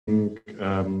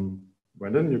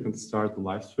Brendan, you can start the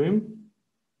live stream.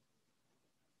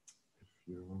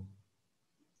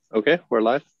 Okay, we're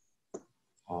live.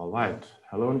 All right.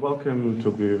 Hello and welcome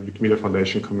to the Wikimedia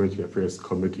Foundation Community Affairs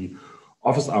Committee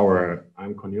Office Hour.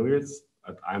 I'm Cornelius,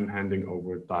 and I'm handing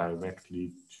over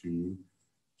directly to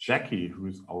Jackie, who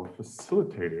is our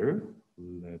facilitator.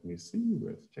 Let me see,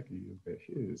 where's Jackie? There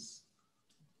she is.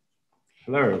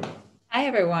 Hello. Hi,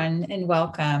 everyone, and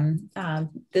welcome.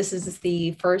 This is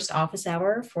the first office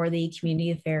hour for the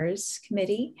Community Affairs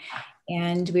Committee,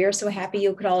 and we are so happy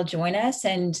you could all join us,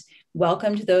 and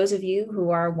welcome to those of you who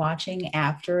are watching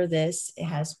after this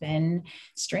has been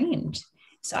streamed.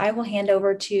 So I will hand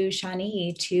over to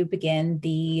Shani to begin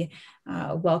the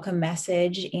welcome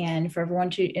message and for everyone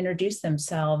to introduce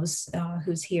themselves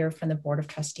who's here from the Board of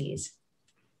Trustees.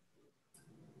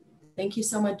 Thank you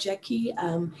so much, Jackie.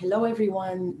 Hello,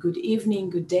 everyone. Good evening,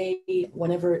 good day,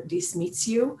 whenever this meets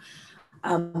you.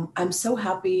 I'm so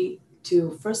happy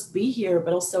to first be here,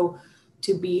 but also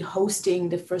to be hosting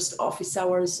the first office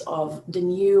hours of the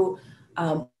new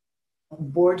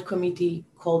board committee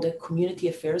called the Community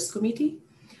Affairs Committee.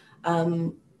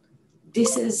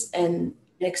 This is an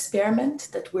experiment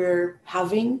that we're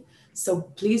having, so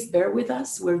please bear with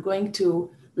us. We're going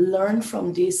to learn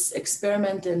from this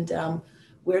experiment, and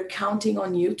we're counting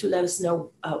on you to let us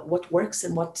know what works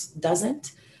and what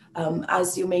doesn't.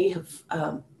 As you may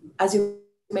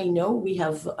know, we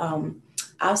have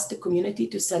asked the community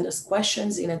to send us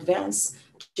questions in advance.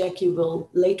 Jackie will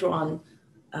later on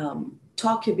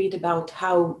talk a bit about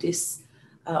how this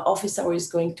office hour is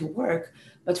going to work.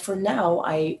 But for now,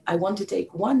 I want to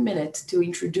take 1 minute to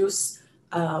introduce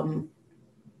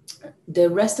the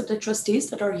rest of the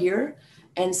trustees that are here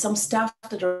and some staff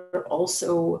that are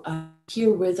also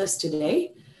here with us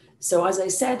today. So as I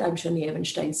said, I'm Shani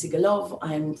Evenstein-Sigalov.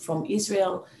 I'm from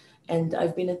Israel, and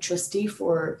I've been a trustee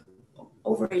for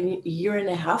over a year and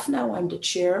a half now. I'm the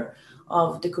chair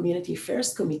of the Community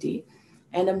Affairs Committee,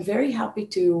 and I'm very happy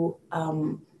to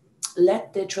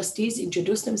let the trustees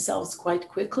introduce themselves quite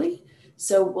quickly.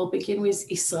 So we'll begin with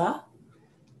Isra.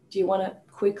 Do you want to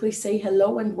quickly say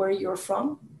hello and where you're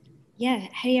from? Yeah,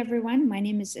 hey everyone, my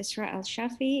name is Isra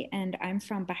Al-Shafi and I'm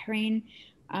from Bahrain.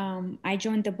 I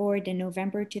joined the board in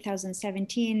November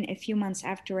 2017, a few months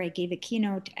after I gave a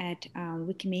keynote at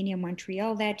Wikimania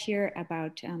Montreal that year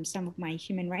about some of my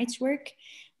human rights work.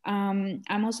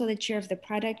 I'm also the chair of the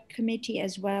product committee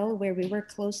as well, where we work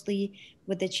closely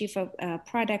with the chief of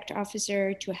product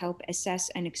officer to help assess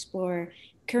and explore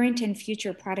current and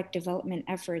future product development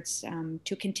efforts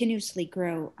to continuously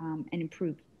grow and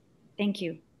improve. Thank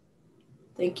you.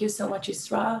 Thank you so much,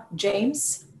 Isra.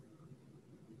 James?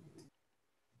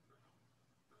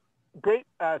 Great,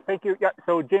 thank you. Yeah,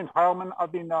 so James Heilman,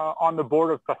 I've been on the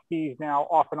board of trustees now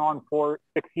off and on for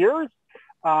 6 years.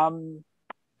 And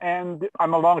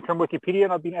I'm a long-term Wikipedia,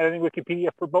 and I've been editing Wikipedia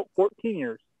for about 14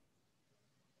 years.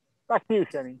 Back to you,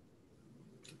 Shani.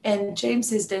 And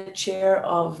James is the chair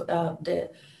of the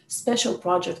Special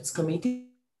Projects Committee,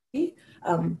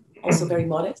 also very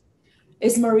modest.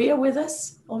 Is Maria with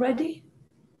us already?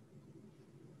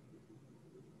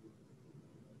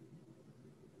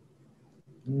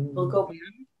 We'll go.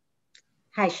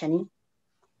 Hi, Shani.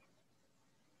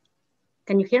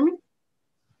 Can you hear me?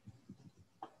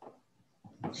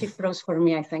 She froze for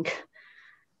me, I think.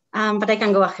 But I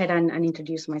can go ahead and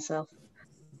introduce myself.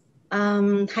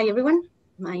 Hi, everyone.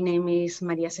 My name is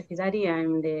Maria Sefidari.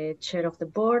 I'm the chair of the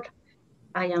board.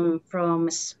 I am from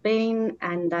Spain,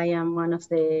 and I am one of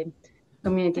the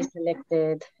community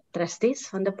selected trustees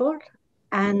on the board.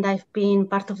 And I've been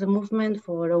part of the movement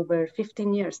for over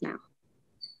 15 years now.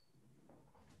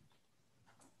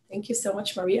 Thank you so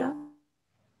much, Maria.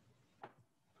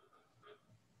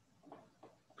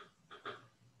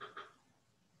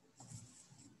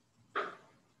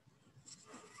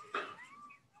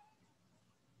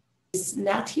 Is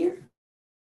Nat here?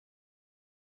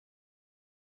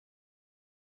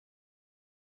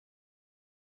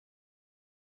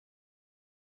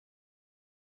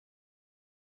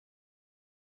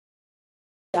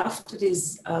 Staff that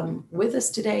is with us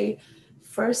today.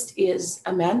 First is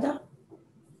Amanda.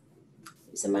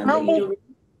 Is Amanda here?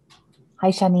 Hi,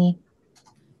 Shani.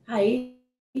 Hi.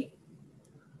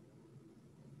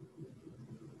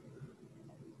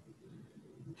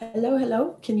 Hello,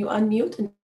 hello. Can you unmute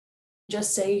and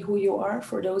just say who you are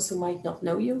for those who might not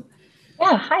know you?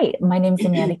 Yeah, hi. My name is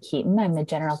Amanda Keaton. I'm the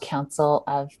general counsel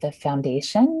of the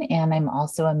foundation, and I'm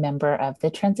also a member of the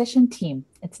transition team.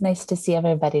 It's nice to see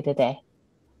everybody today.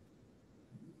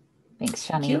 Thanks,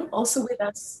 Shani. Thank you. Also with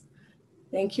us.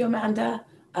 Thank you, Amanda.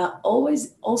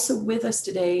 Always also with us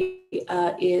today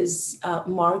is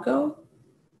Margot.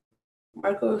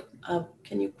 Margot,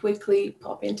 can you quickly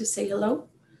pop in to say hello?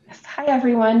 Yes. Hi,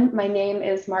 everyone. My name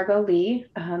is Margot Lee.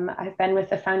 I've been with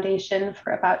the foundation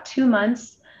for about 2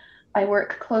 months. I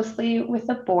work closely with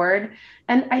the board,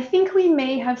 and I think we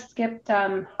may have skipped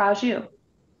Raju.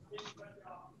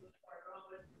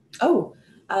 Oh,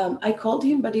 I called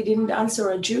him, but he didn't answer.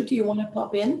 Raju, do you want to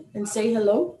pop in and say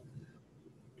hello?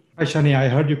 Hi, Shani. I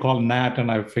heard you call Nat,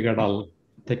 and I figured I'll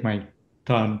take my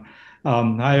turn.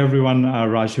 Hi, everyone.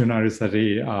 Raju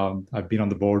Narisari. I've been on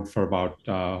the board for about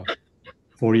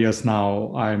 4 years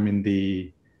now. I'm in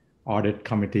the audit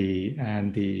committee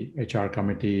and the HR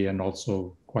committee, and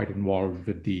also quite involved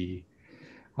with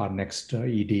our next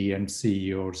ED and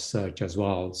CEO search as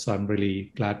well. So I'm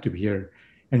really glad to be here.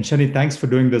 And Shani, thanks for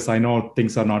doing this. I know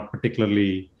things are not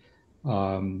particularly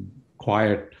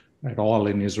quiet at all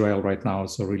in Israel right now,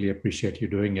 so really appreciate you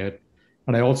doing it.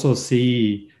 And I also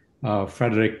see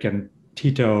Frederick and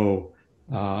Tito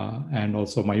and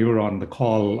also Mayur on the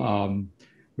call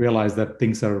realize that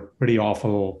things are pretty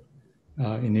awful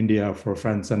in India for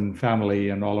friends and family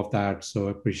and all of that. So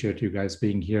appreciate you guys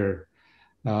being here.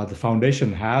 The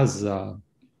foundation has,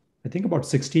 I think, about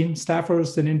 16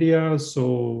 staffers in India.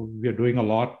 So we are doing a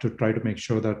lot to try to make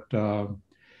sure that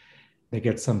they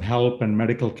get some help and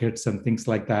medical kits and things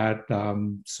like that.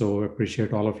 So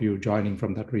appreciate all of you joining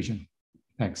from that region.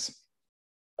 Thanks.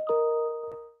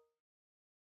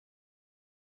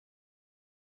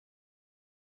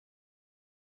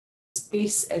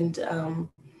 Peace and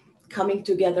coming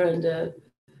together and the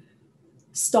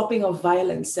stopping of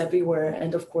violence everywhere,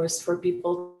 and of course for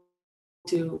people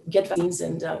to get vaccines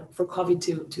and for COVID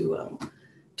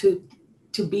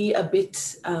to be a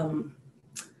bit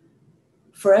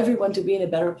for everyone to be in a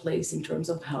better place in terms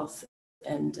of health.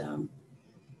 And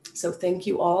so thank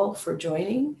you all for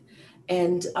joining.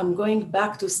 And I'm going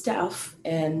back to staff,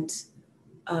 and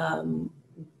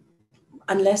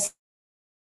unless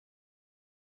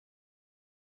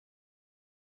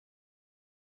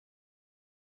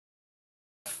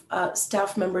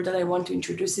staff member that I want to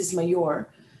introduce is Mayur.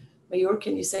 Mayur,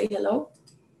 can you say hello?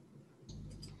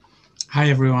 Hi,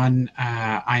 everyone.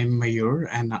 I'm Mayur,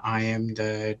 and I am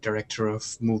the Director of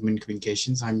Movement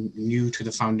Communications. I'm new to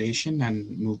the foundation,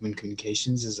 and Movement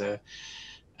Communications is a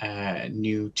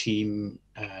new team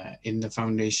in the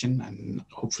foundation, and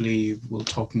hopefully we'll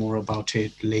talk more about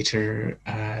it later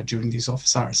during these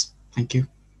office hours. Thank you.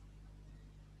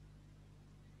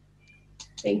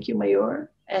 Thank you, Mayur.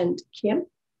 And Kim?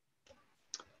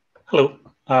 Hello.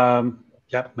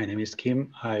 Yeah, my name is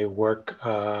Kim. I work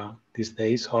these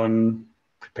days on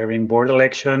preparing board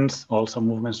elections, also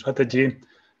movement strategy,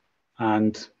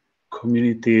 and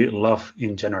community love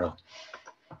in general.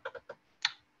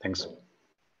 Thanks.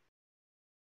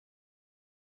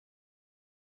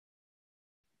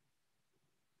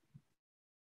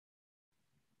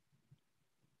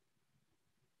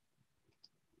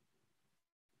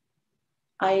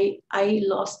 I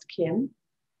lost Kim.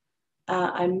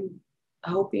 I'm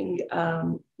hoping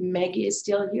Maggie is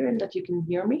still here and that you can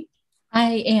hear me.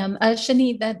 I am.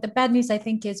 Shani, the bad news, I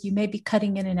think, is you may be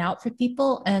cutting in and out for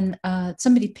people. And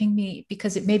somebody pinged me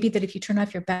because it may be that if you turn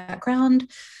off your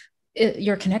background,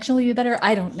 your connection will be better.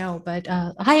 I don't know. But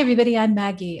hi, everybody. I'm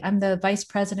Maggie. I'm the Vice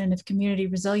President of Community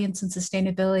Resilience and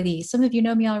Sustainability. Some of you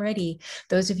know me already.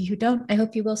 Those of you who don't, I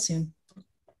hope you will soon.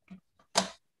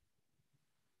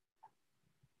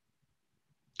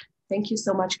 Thank you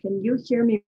so much. Can you hear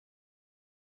me?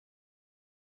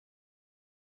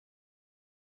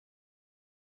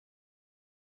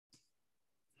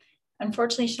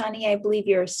 Unfortunately, Shani, I believe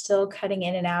you're still cutting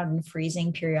in and out and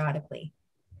freezing periodically.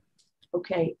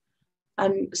 Okay,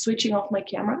 I'm switching off my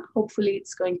camera. Hopefully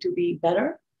it's going to be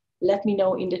better. Let me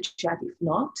know in the chat if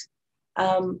not.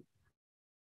 I'd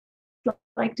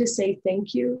like to say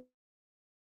thank you.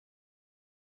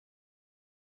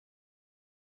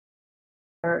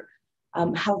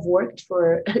 Have worked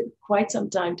for quite some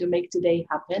time to make today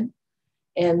happen.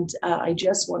 And I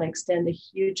just want to extend a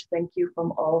huge thank you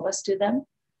from all of us to them.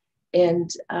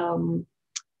 And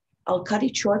I'll cut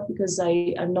it short because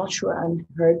I'm not sure I'm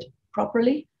heard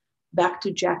properly. Back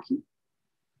to Jackie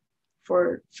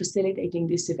for facilitating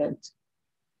this event.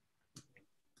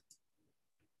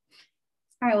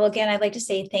 All right, well, again, I'd like to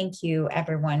say thank you,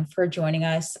 everyone, for joining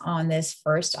us on this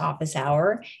first office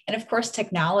hour. And of course,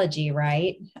 technology,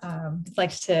 right?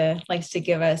 Likes to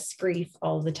give us grief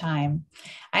all the time.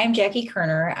 I am Jackie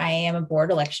Kerner. I am a board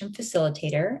election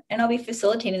facilitator, and I'll be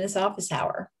facilitating this office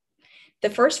hour. The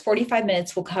first 45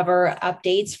 minutes will cover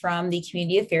updates from the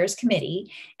Community Affairs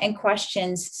Committee and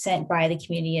questions sent by the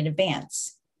community in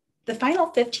advance. The final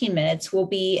 15 minutes will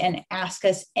be an Ask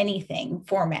Us Anything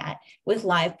format with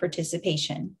live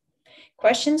participation.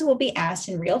 Questions will be asked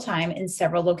in real time in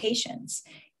several locations: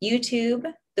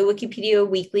 YouTube, the Wikipedia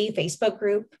Weekly Facebook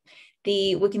group,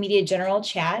 the Wikimedia General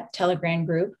Chat Telegram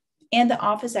group, and the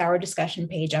office hour discussion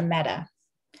page on Meta.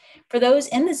 For those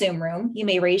in the Zoom room, you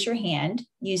may raise your hand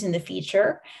using the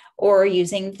feature or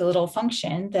using the little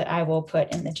function that I will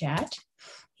put in the chat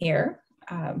here.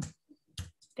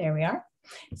 There we are.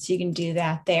 So you can do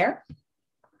that there.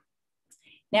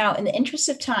 Now, in the interest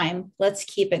of time, let's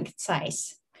keep it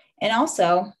concise. And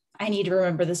also, I need to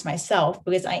remember this myself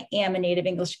because I am a native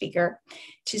English speaker,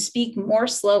 to speak more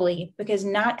slowly because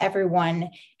not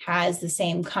everyone has the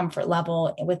same comfort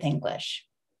level with English.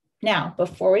 Now,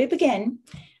 before we begin,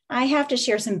 I have to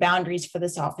share some boundaries for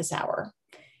this office hour.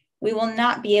 We will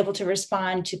not be able to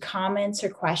respond to comments or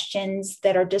questions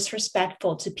that are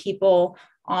disrespectful to people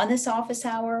on this office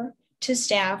hour, to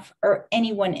staff, or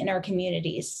anyone in our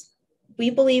communities. We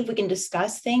believe we can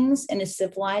discuss things in a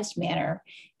civilized manner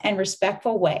and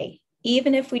respectful way,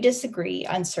 even if we disagree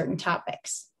on certain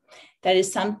topics. That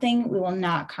is something we will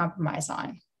not compromise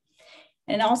on.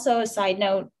 And also, a side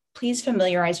note, please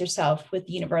familiarize yourself with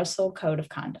the Universal Code of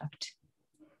Conduct.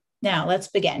 Now, let's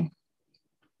begin.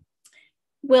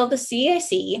 Will the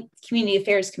CAC, Community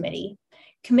Affairs Committee,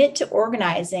 commit to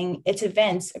organizing its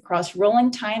events across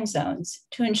rolling time zones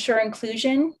to ensure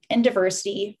inclusion and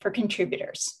diversity for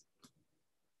contributors?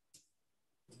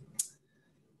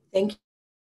 Thank you,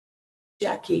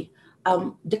 Jackie.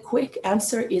 The quick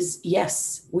answer is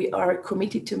yes. We are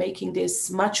committed to making this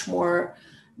much more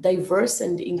diverse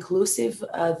and inclusive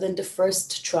than the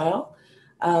first trial.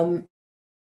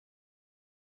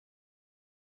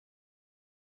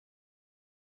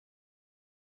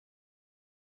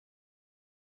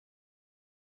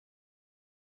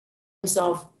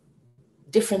 Of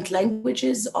different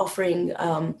languages, offering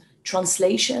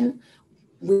translation.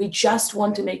 We just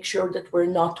want to make sure that we're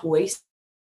not wasting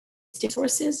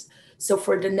resources. So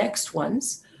for the next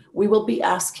ones, we will be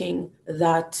asking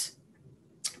that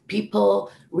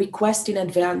people request in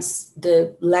advance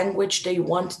the language they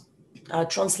want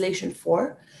translation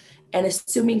for. And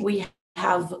assuming we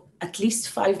have at least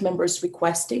 5 members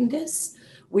requesting this,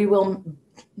 we will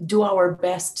do our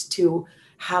best to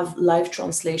have live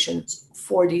translations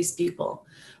for these people.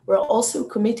 We're also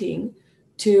committing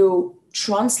to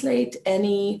translate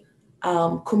any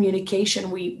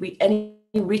communication, any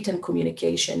written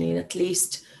communication in at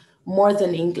least more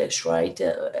than English, right?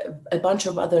 A bunch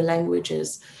of other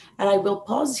languages. And I will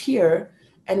pause here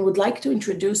and would like to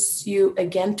introduce you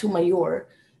again to Mayur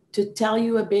to tell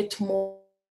you a bit more.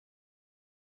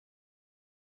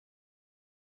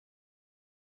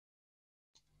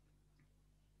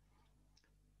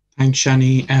 Thanks,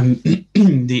 Shani.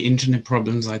 The internet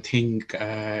problems, I think,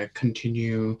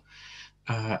 continue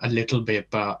a little bit,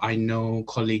 but I know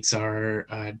colleagues are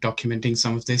documenting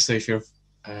some of this. So if you're,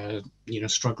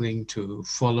 struggling to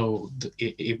follow,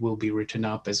 it will be written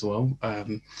up as well.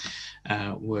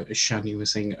 What Shani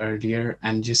was saying earlier,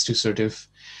 and just to sort of,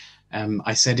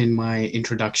 I said in my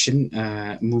introduction,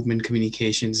 Movement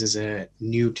Communications is a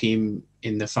new team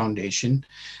in the foundation.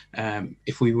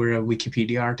 If we were a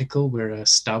Wikipedia article, we're a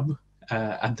stub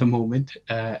at the moment,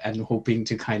 and hoping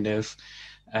to kind of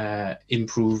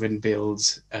improve and build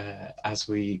as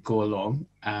we go along.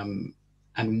 And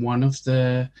one of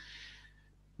the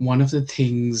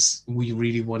things we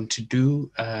really want to do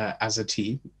as a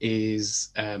team is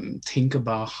think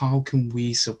about how can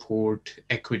we support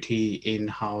equity in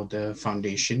how the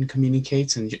foundation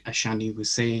communicates. And as Shani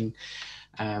was saying,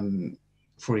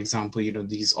 for example,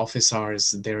 these office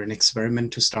hours, they're an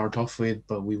experiment to start off with,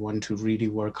 but we want to really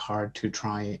work hard to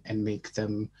try and make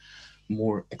them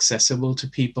more accessible to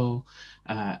people.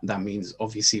 That means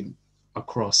obviously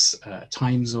across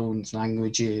time zones,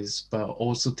 languages, but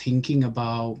also thinking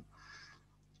about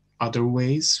other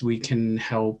ways we can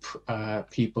help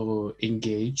people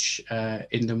engage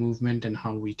in the movement, and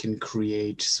how we can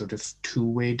create sort of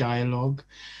two-way dialogue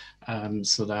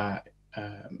so that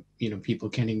people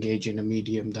can engage in a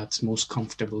medium that's most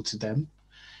comfortable to them.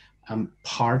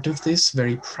 Part of this,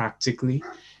 very practically,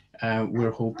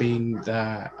 we're hoping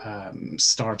that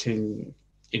starting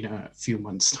in a few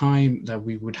months' time, that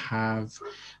we would have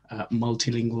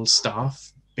multilingual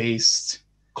staff based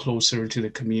closer to the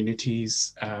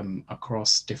communities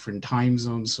across different time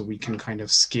zones, so we can kind of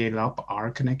scale up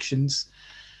our connections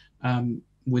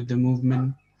with the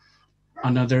movement.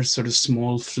 Another sort of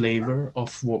small flavor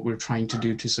of what we're trying to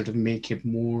do to sort of make it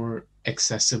more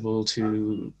accessible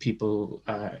to people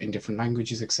in different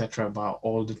languages, etc., about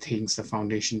all the things the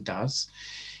foundation does,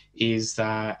 is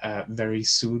that very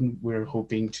soon we're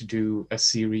hoping to do a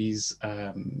series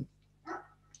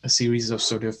a series of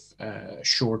sort of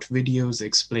short videos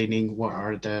explaining what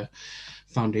are the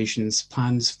foundation's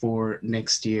plans for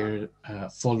next year,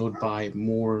 followed by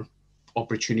more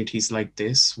opportunities like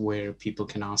this where people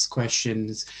can ask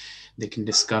questions. They can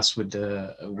discuss with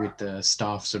the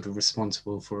staff sort of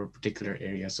responsible for particular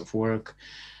areas of work.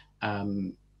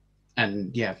 And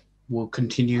yeah, we'll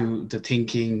continue the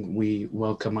thinking. We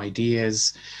welcome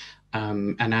ideas.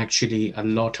 And actually, a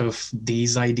lot of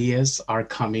these ideas are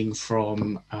coming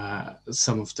from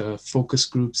some of the focus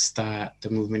groups that the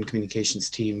Movement Communications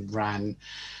team ran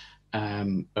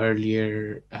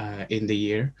earlier in the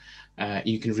year.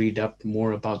 You can read up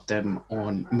more about them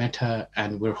on Meta,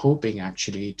 and we're hoping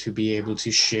actually to be able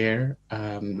to share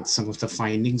some of the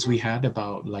findings we had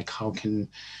about like how can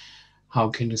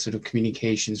the sort of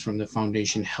communications from the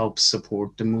foundation help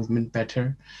support the movement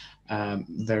better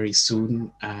very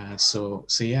soon. So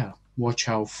yeah, watch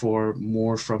out for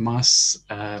more from us.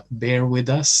 Bear with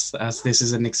us as this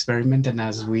is an experiment and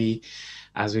as we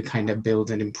kind of build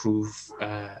and improve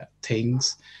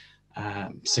things.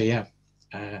 So yeah,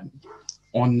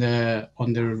 on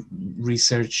the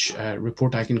research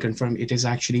report, I can confirm it is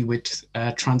actually with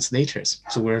translators.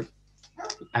 So we're,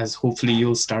 as hopefully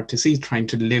you'll start to see, trying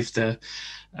to live the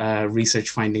research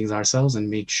findings ourselves and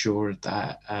make sure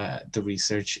that the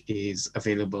research is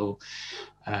available.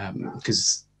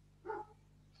 Because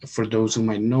for those who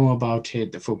might know about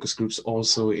it, the focus groups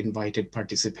also invited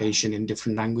participation in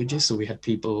different languages. So we had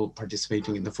people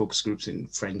participating in the focus groups in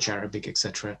French, Arabic,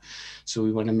 etc. So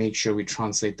we want to make sure we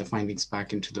translate the findings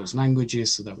back into those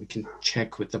languages so that we can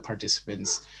check with the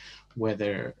participants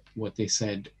whether what they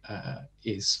said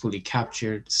is fully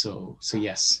captured. So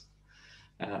yes,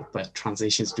 but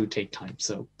translations do take time.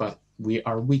 So, but we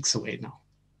are weeks away now.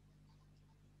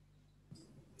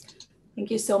 Thank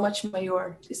you so much,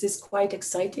 Mayor. This is quite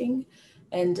exciting,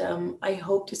 and I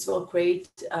hope this will create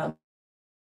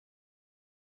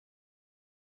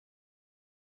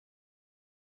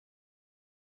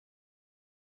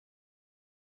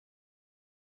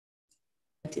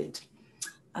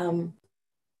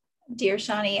Dear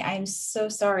Shani, I'm so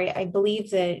sorry. I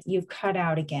believe that you've cut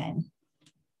out again.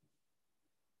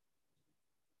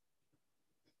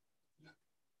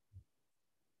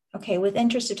 Okay, with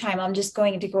interest of time, I'm just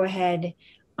going to go ahead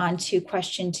on to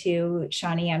question 2.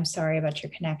 Shani, I'm sorry about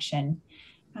your connection.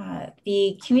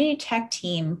 The community tech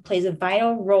team plays a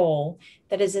vital role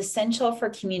that is essential for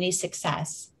community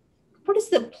success. What is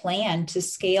the plan to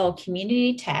scale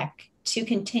community tech to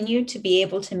continue to be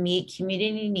able to meet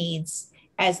community needs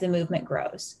as the movement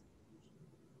grows?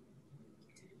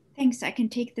 Thanks, I can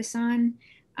take this on.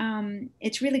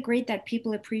 It's really great that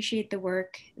people appreciate the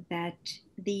work that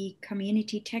the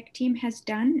community tech team has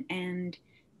done and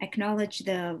acknowledge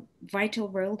the vital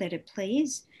role that it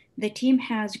plays. The team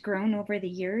has grown over the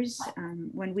years.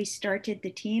 When we started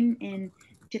the team in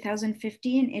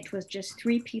 2015, it was just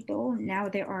 3 people. Now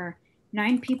there are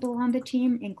 9 people on the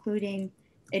team, including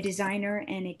a designer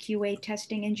and a QA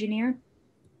testing engineer.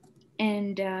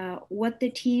 And what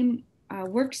the team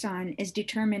works on is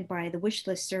determined by the wish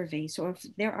list survey. So if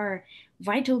there are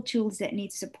vital tools that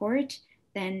need support,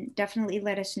 then definitely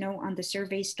let us know on the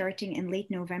survey starting in late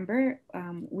November.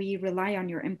 We rely on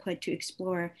your input to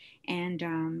explore and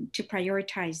to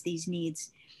prioritize these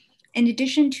needs. In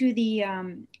addition to the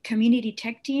community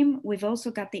tech team, we've also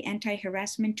got the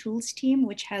anti-harassment tools team,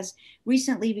 which has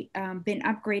recently been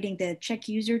upgrading the check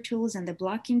user tools and the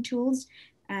blocking tools.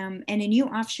 And a new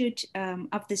offshoot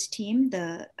of this team,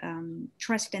 the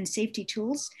trust and safety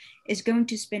tools, is going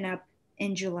to spin up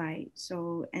in July.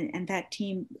 So, and that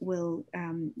team will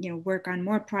work on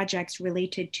more projects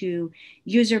related to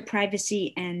user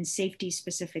privacy and safety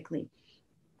specifically.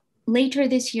 Later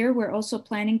this year, we're also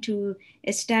planning to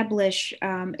establish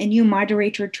a new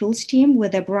moderator tools team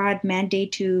with a broad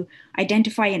mandate to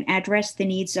identify and address the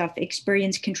needs of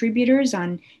experienced contributors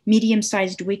on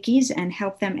medium-sized wikis and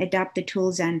help them adapt the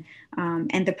tools and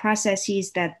the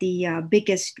processes that the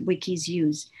biggest wikis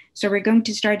use. So we're going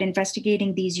to start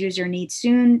investigating these user needs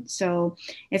soon. So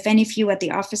if any of you at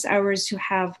the office hours who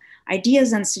have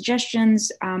ideas and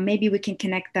suggestions, maybe we can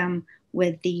connect them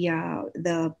with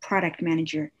the product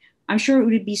manager. I'm sure it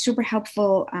would be super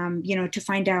helpful, to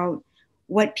find out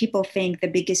what people think the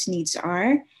biggest needs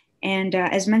are. And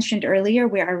as mentioned earlier,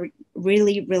 we are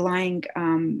really relying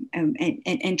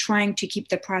and trying to keep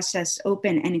the process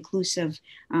open and inclusive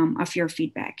of your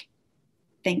feedback.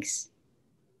 Thanks.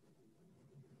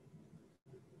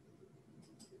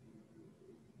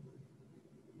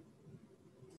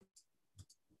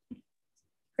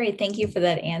 Great, thank you for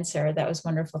that answer. That was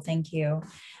wonderful, thank you.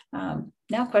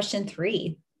 Now question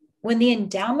 3. When the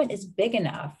endowment is big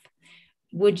enough,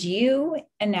 would you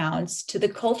announce to the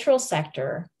cultural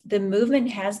sector the movement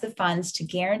has the funds to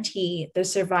guarantee the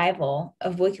survival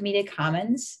of Wikimedia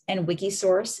Commons and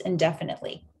Wikisource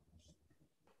indefinitely?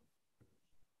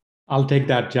 I'll take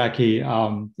that, Jackie.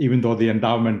 Even though the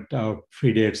endowment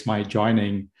predates my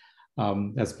joining,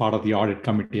 as part of the audit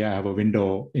committee, I have a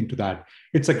window into that.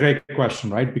 It's a great question,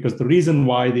 right? Because the reason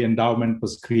why the endowment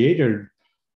was created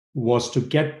was to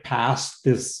get past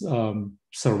this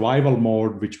survival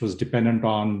mode, which was dependent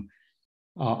on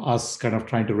us kind of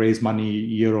trying to raise money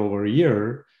year over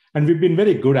year. And we've been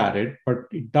very good at it, but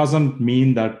it doesn't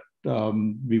mean that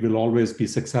we will always be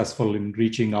successful in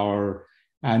reaching our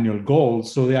annual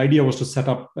goals. So the idea was to set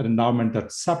up an endowment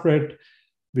that's separate,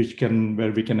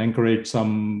 where we can encourage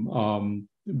some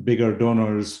bigger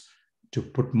donors to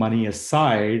put money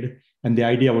aside. And the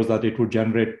idea was that it would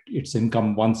generate its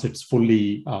income once it's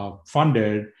fully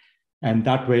funded. And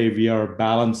that way we are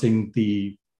balancing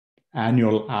the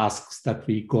annual asks that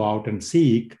we go out and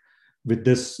seek with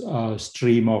this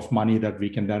stream of money that we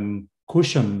can then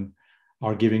cushion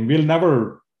our giving. We'll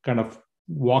never kind of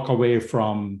walk away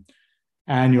from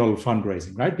annual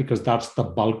fundraising, right? Because that's the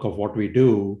bulk of what we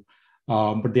do.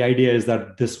 But the idea is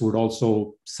that this would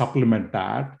also supplement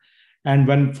that. And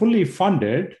when fully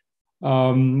funded,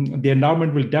 the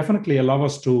endowment will definitely allow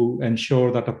us to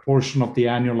ensure that a portion of the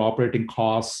annual operating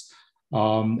costs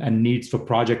and needs for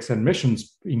projects and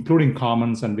missions, including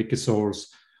Commons and Wikisource,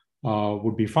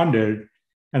 would be funded.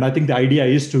 And I think the idea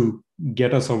is to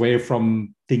get us away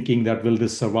from thinking that will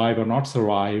this survive or not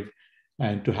survive,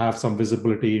 and to have some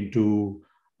visibility into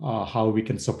how we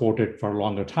can support it for a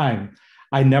longer time.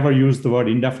 I never use the word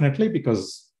indefinitely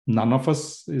because none of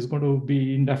us is going to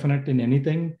be indefinite in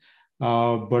anything.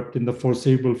 But in the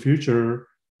foreseeable future,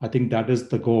 I think that is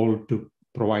the goal, to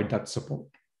provide that support.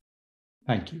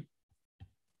 Thank you.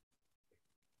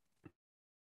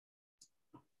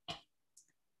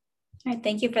 All right,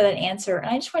 thank you for that answer. And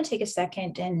I just want to take a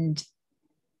second and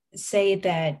say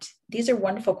that these are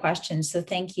wonderful questions. So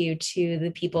thank you to the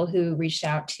people who reached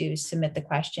out to submit the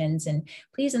questions. And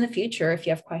please, in the future, if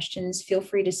you have questions, feel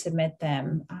free to submit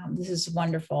them. This is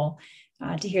wonderful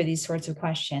to hear these sorts of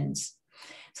questions.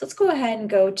 So let's go ahead and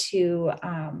go to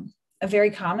a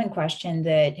very common question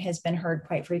that has been heard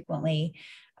quite frequently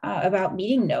about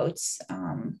meeting notes.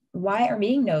 Why are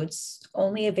meeting notes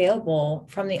only available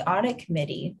from the audit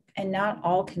committee and not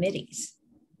all committees?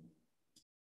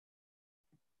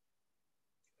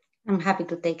 I'm happy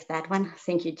to take that one.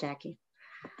 Thank you, Jackie.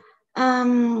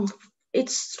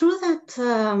 It's true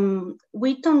that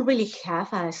we don't really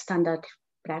have a standard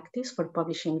practice for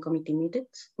publishing committee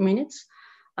minutes.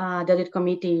 The audit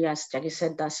committee, as Jackie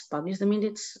said, does publish the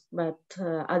minutes, but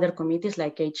other committees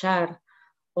like HR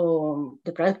or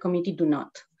the product committee do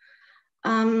not.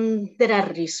 There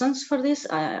are reasons for this.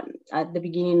 At the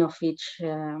beginning of each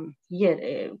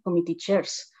year, committee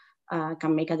chairs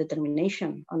can make a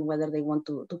determination on whether they want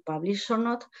to publish or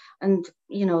not. And,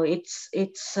 you know, it's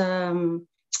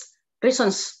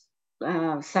reasons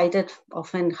cited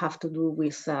often have to do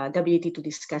with the ability to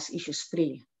discuss issues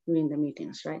freely during the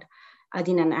meetings, right?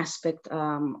 Adding an aspect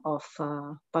of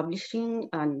publishing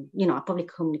and, you know, a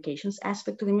public communications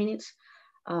aspect to the minutes,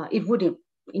 it would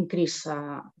increase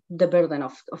the burden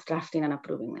of drafting and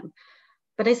approving them.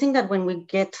 But I think that when we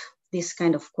get these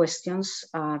kind of questions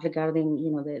regarding,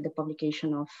 you know, the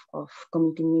publication of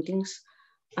committee meetings,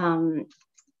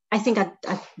 I think at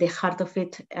the heart of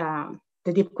it,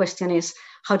 the deep question is,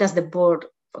 how does the board,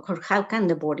 or how can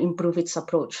the board improve its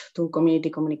approach to community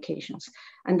communications?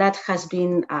 And that has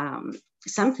been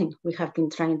something we have been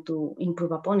trying to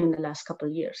improve upon in the last couple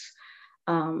of years.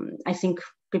 I think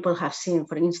people have seen,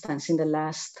 for instance, in the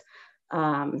last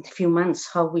few months,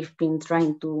 how we've been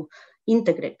trying to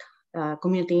integrate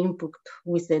community input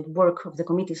with the work of the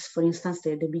committees, for instance,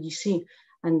 the BGC,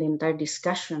 and the entire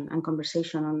discussion and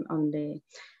conversation on the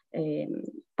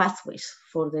pathways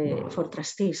for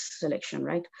trustees selection,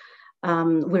 right?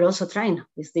 We're also trying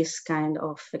with this kind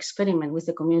of experiment with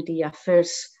the Community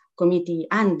Affairs Committee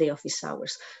and the office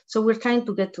hours. So we're trying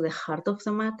to get to the heart of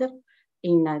the matter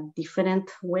in a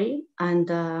different way.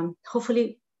 And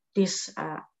hopefully this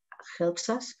helps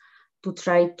us to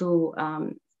try to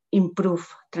improve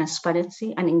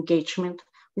transparency and engagement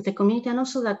with the community, and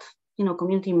also that, you know,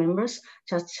 community members,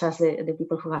 just as the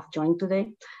people who have joined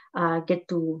today, get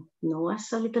to know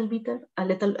us a little better,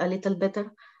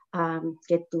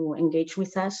 get to engage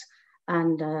with us,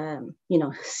 and you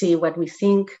know, see what we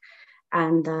think,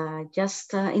 and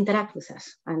just interact with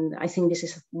us. And I think this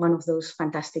is one of those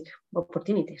fantastic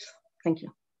opportunities. Thank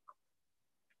you.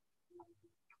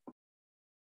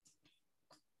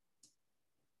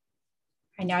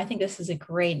 right, now I think this is a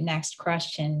great next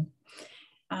question.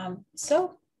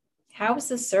 So how is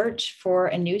the search for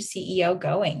a new CEO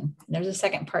going? There's a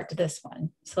second part to this one.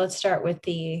 So let's start with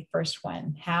the first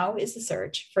one. How is the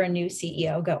search for a new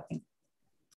CEO going?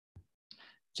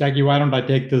 Jackie, why don't I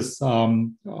take this,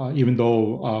 even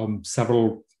though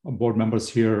several board members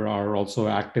here are also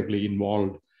actively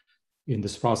involved in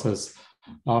this process.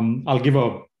 I'll give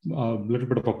a little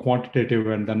bit of a quantitative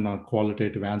and then a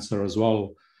qualitative answer as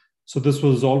well. So this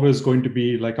was always going to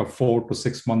be like a 4 to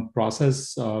 6 month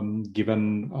process,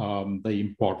 given the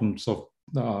importance of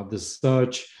this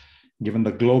search, given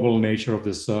the global nature of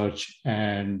this search.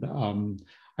 And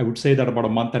I would say that about a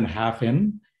month and a half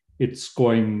in, it's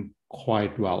going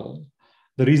quite well.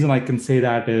 The reason I can say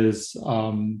that is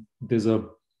there's a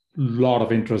lot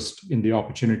of interest in the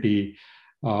opportunity.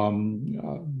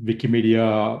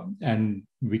 Wikimedia and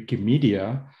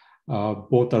Wikimedia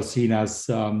both are seen as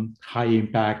high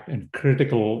impact and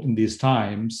critical in these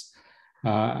times.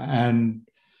 And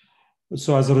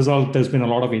so as a result, there's been a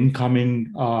lot of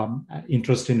incoming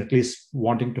interest in at least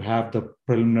wanting to have the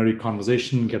preliminary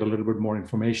conversation, get a little bit more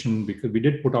information, because we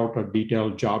did put out a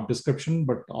detailed job description,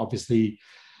 but obviously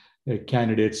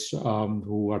candidates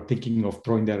who are thinking of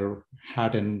throwing their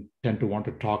hat in tend to want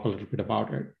to talk a little bit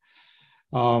about it.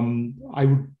 I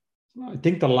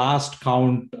think the last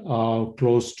count,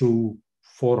 close to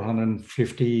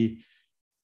 450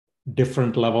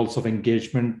 different levels of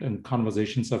engagement and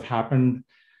conversations have happened.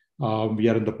 We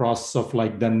are in the process of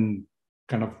then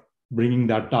kind of bringing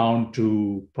that down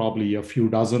to probably a few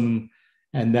dozen.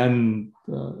 And then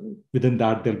within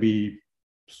that, there'll be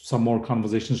some more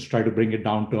conversations to try to bring it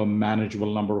down to a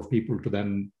manageable number of people to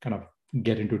then kind of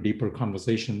get into deeper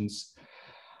conversations.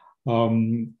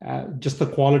 Just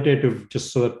the qualitative,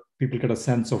 just so that people get a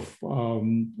sense of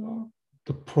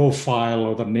the profile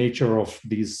or the nature of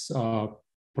these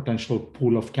potential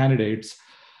pool of candidates.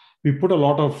 We put a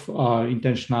lot of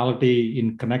intentionality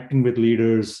in connecting with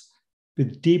leaders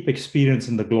with deep experience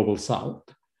in the global South.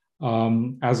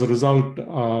 As a result,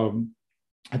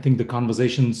 I think the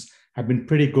conversations have been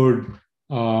pretty good.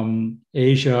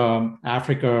 Asia,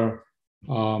 Africa,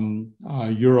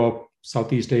 Europe,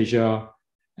 Southeast Asia,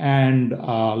 and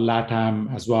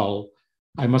LATAM as well.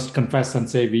 I must confess and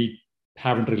say we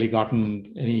haven't really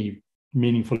gotten any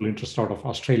meaningful interest out of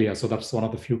Australia. So that's one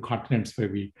of the few continents where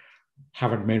we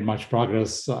haven't made much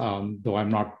progress, though I'm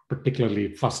not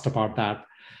particularly fussed about that.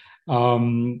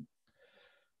 While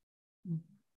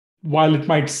it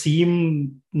might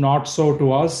seem not so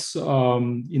to us,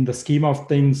 in the scheme of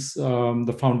things,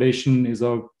 the foundation is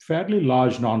a fairly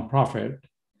large nonprofit.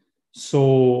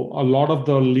 So a lot of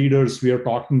the leaders we are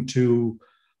talking to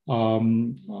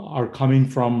are coming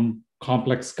from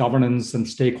complex governance and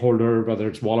stakeholder, whether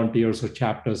it's volunteers or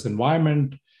chapters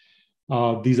environment.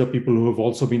 These are people who have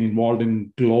also been involved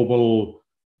in global,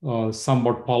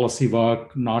 somewhat policy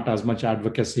work, not as much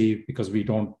advocacy, because we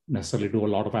don't necessarily do a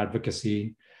lot of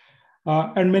advocacy.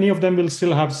 And many of them will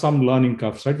still have some learning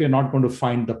curves, right? We're not going to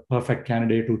find the perfect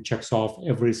candidate who checks off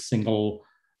every single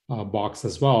box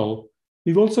as well.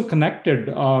 We've also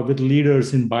connected with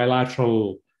leaders in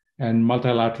bilateral and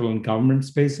multilateral and government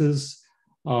spaces,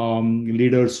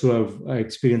 leaders who have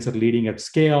experience at leading at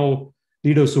scale,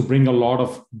 leaders who bring a lot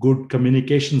of good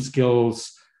communication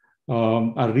skills,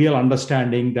 a real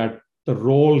understanding that the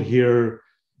role here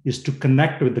is to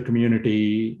connect with the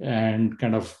community and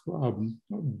kind of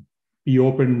be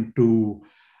open to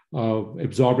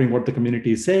absorbing what the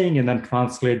community is saying and then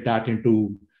translate that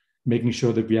into making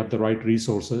sure that we have the right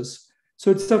resources. So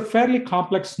it's a fairly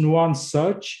complex, nuanced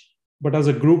search, but as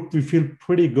a group, we feel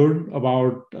pretty good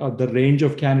about the range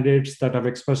of candidates that have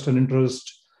expressed an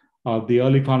interest. The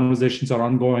early conversations are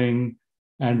ongoing,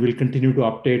 and we'll continue to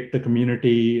update the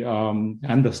community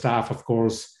and the staff, of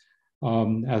course,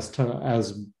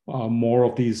 as more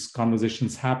of these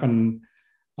conversations happen.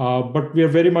 But we are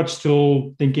very much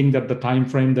still thinking that the time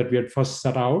frame that we had first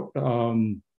set out,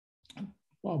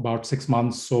 about 6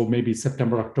 months, so maybe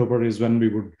September, October is when we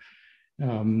would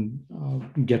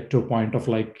get to a point of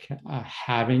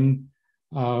having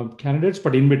candidates,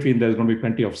 but in between there's going to be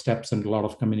plenty of steps and a lot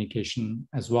of communication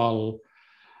as well.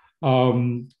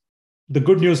 The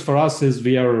good news for us is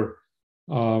we are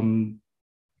doing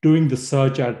the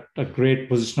search at a great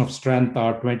position of strength.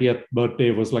 Our 20th birthday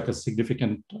was like a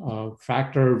significant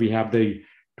factor. We have the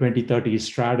 2030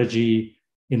 strategy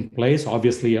in place.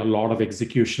 Obviously, a lot of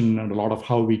execution and a lot of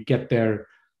how we get there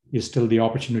is still the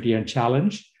opportunity and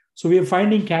challenge. So we are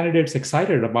finding candidates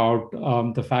excited about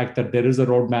the fact that there is a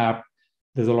roadmap.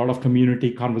 There's a lot of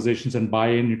community conversations and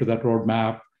buy-in into that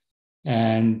roadmap.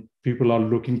 And people are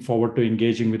looking forward to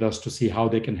engaging with us to see how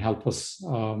they can help us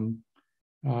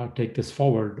take this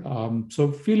forward.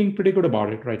 So feeling pretty good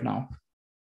about it right now.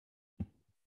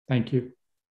 Thank you.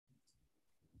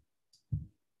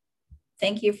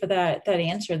 Thank you for that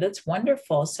answer. That's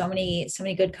wonderful. So many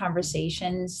good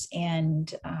conversations,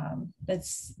 and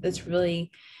that's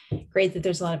really great that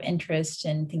there's a lot of interest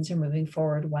and things are moving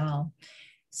forward well.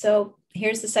 So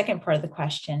here's the second part of the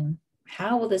question.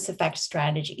 How will this affect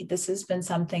strategy? This has been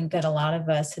something that a lot of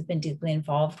us have been deeply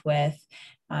involved with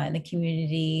in the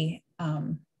community,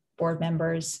 board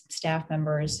members, staff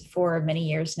members for many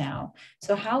years now.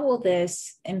 So how will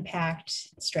this impact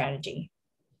strategy?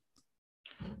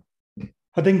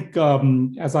 I think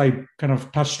as I kind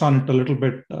of touched on it a little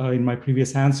bit in my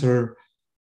previous answer,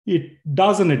 it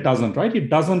does and it doesn't, right? It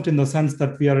doesn't in the sense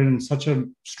that we are in such a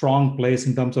strong place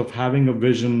in terms of having a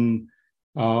vision.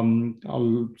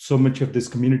 So much of this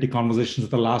community conversations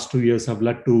the last 2 years have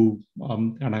led to,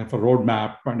 and I have a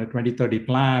roadmap and a 2030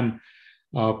 plan,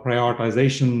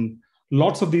 prioritization.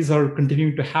 Lots of these are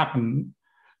continuing to happen.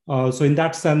 So in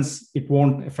that sense, it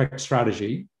won't affect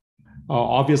strategy.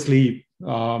 Obviously,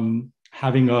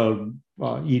 having a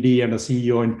ED and a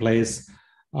CEO in place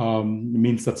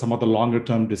means that some of the longer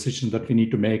term decisions that we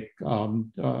need to make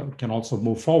can also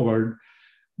move forward.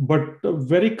 But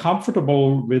very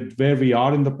comfortable with where we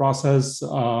are in the process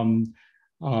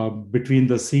between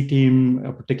the C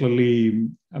team, particularly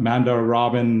Amanda,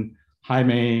 Robin,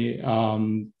 Jaime,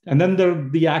 and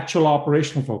then the actual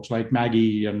operational folks like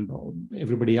Maggie and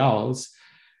everybody else.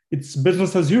 It's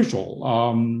business as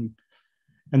usual.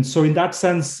 And so in that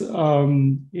sense,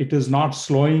 it is not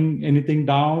slowing anything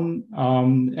down.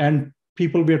 And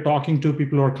people we are talking to,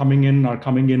 people who are coming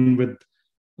in with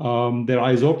their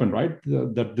eyes open, right?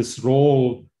 That this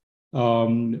role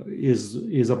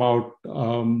is about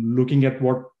looking at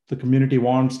what the community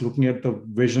wants, looking at the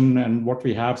vision and what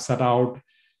we have set out,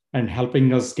 and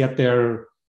helping us get there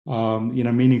in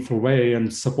a meaningful way,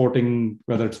 and supporting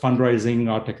whether it's fundraising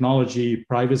or technology,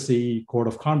 privacy, code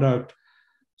of conduct.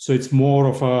 So it's more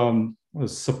of a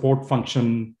support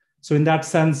function. So in that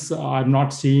sense, I'm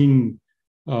not seeing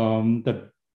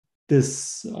that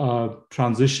this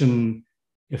transition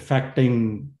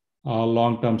affecting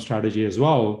long-term strategy as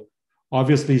well.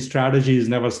 Obviously, strategy is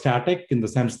never static in the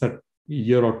sense that a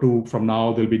year or two from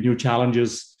now, there'll be new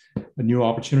challenges, new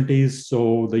opportunities.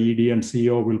 So the ED and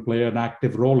CEO will play an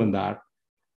active role in that.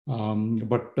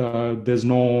 But there's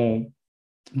the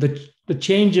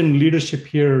change in leadership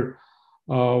here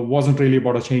wasn't really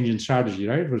about a change in strategy,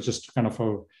 right? It was just kind of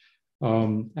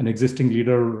an existing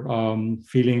leader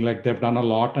feeling like they've done a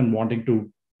lot and wanting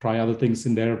to try other things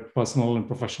in their personal and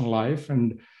professional life,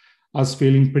 and us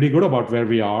feeling pretty good about where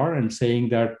we are and saying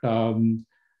that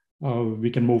we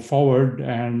can move forward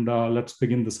and let's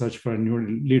begin the search for a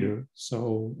new leader.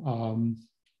 So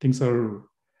things are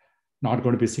not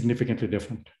going to be significantly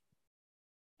different.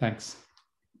 Thanks.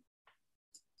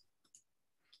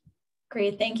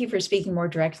 Great. Thank you for speaking more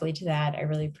directly to that. I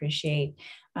really appreciate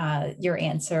your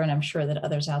answer, and I'm sure that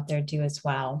others out there do as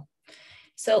well.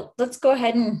 So let's go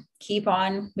ahead and keep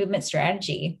on movement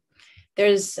strategy.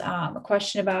 There's a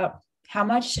question about how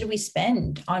much should we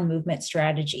spend on movement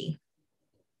strategy?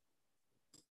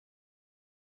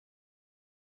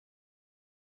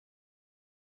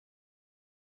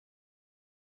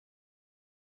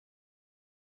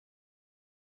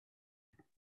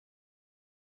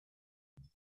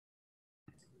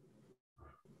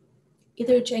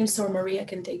 Either James or Maria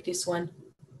can take this one.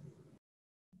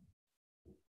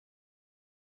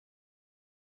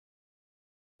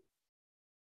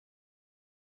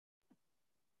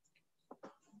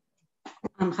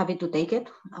 I'm happy to take it,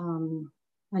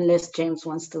 unless James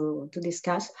wants to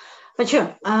discuss. But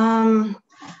sure.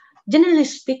 Generally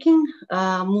speaking,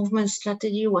 movement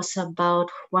strategy was about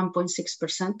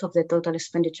 1.6% of the total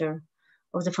expenditure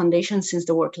of the foundation since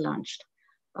the work launched,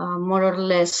 more or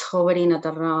less hovering at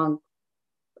around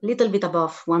a little bit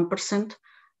above 1%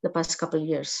 the past couple of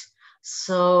years.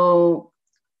 So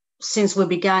since we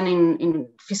began in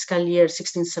fiscal year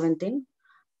 16-17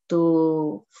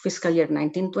 to fiscal year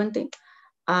 19-20,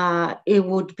 it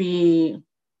would be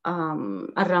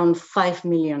around $5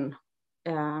 million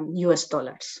US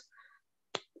dollars.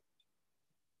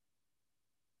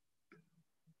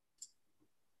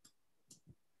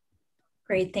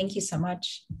 Great, thank you so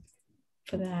much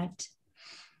for that.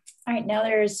 All right, now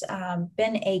there's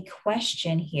been a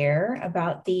question here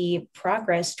about the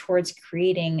progress towards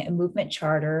creating a movement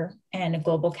charter and a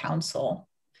global council.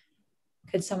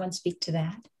 Could someone speak to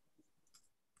that?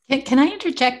 Can I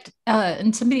interject?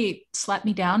 And somebody slap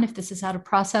me down if this is out of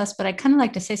process, but I'd kind of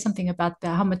like to say something about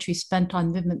how much we spent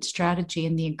on movement strategy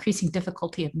and the increasing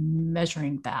difficulty of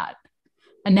measuring that.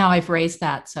 And now I've raised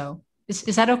that, so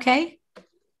Is that okay?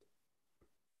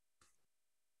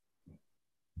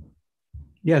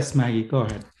 Yes, Maggie, go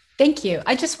ahead. Thank you.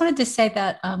 I just wanted to say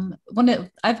that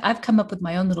I've come up with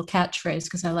my own little catchphrase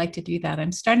because I like to do that.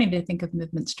 I'm starting to think of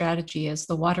movement strategy as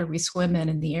the water we swim in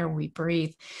and the air we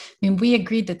breathe. I mean, we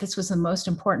agreed that this was the most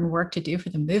important work to do for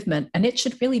the movement, and it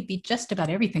should really be just about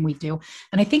everything we do.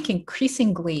 And I think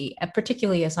increasingly,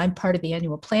 particularly as I'm part of the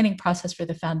annual planning process for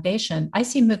the foundation, I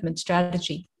see movement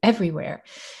strategy everywhere.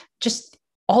 Just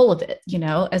all of it,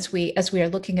 as we are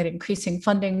looking at increasing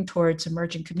funding towards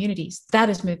emerging communities, that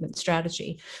is movement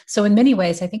strategy. So in many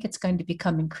ways, I think it's going to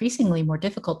become increasingly more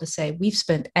difficult to say we've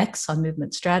spent X on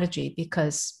movement strategy,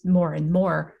 because more and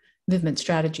more movement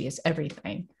strategy is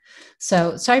everything.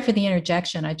 So sorry for the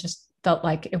interjection. I just felt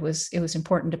like it was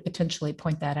important to potentially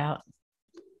point that out.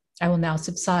 I will now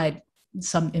subside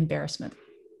some embarrassment.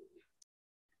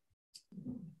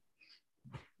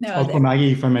 No, also,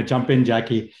 Maggie, if I may jump in,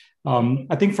 Jackie.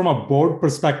 I think from a board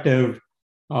perspective,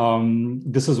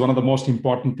 this is one of the most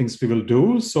important things we will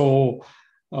do. So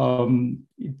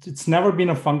it's never been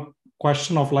a fun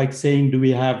question of like saying, do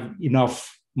we have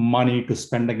enough money to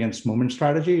spend against movement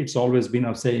strategy? It's always been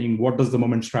of saying, what does the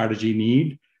movement strategy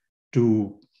need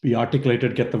to be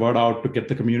articulated, get the word out, to get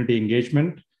the community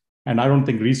engagement? And I don't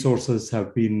think resources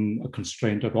have been a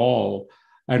constraint at all,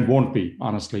 and won't be,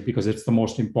 honestly, because it's the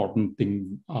most important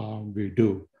thing we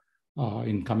do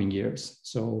in coming years.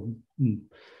 So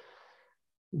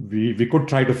we could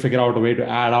try to figure out a way to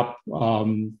add up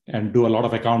and do a lot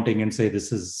of accounting and say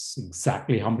this is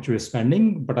exactly how much we're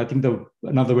spending. But I think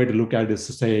another way to look at it is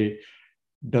to say,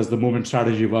 does the movement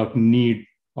strategy work need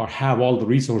or have all the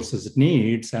resources it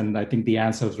needs? And I think the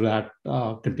answer to that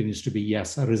continues to be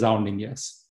yes, a resounding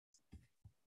yes.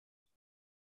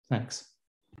 Thanks.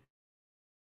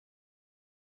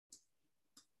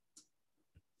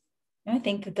 I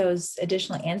think that those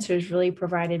additional answers really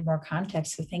provided more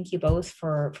context. So thank you both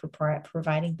for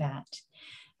providing that.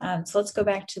 So let's go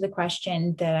back to the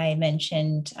question that I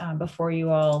mentioned before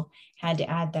you all had to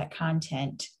add that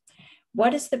content.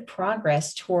 What is the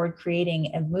progress toward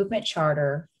creating a movement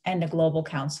charter and a global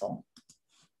council?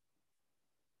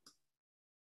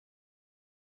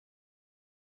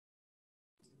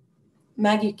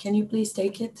 Maggie, can you please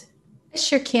take it? I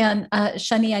sure can.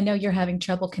 Shani, I know you're having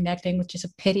trouble connecting, which is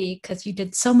a pity because you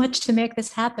did so much to make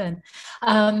this happen.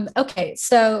 Okay,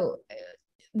 so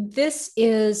this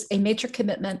is a major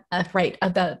commitment, of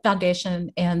the foundation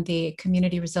and the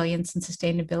community resilience and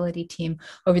sustainability team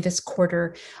over this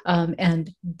quarter,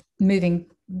 and moving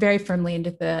very firmly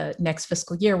into the next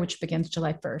fiscal year, which begins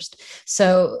July 1st.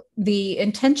 So the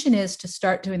intention is to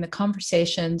start doing the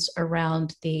conversations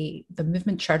around the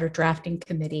movement charter drafting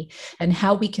committee and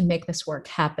how we can make this work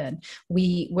happen.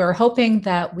 We're hoping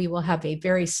that we will have a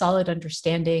very solid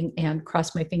understanding, and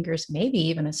cross my fingers, maybe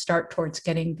even a start towards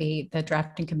getting the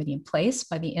drafting committee in place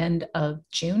by the end of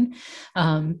June.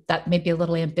 That may be a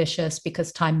little ambitious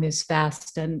because time moves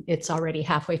fast and it's already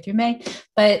halfway through May.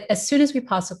 But as soon as we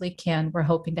possibly can, we're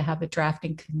hoping to have a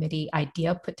drafting committee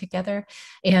idea put together.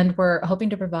 And we're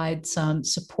hoping to provide some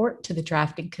support to the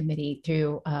drafting committee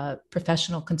through a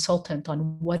professional consultant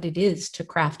on what it is to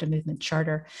craft a movement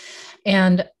charter.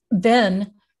 And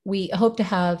then we hope to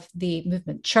have the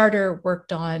movement charter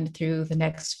worked on through the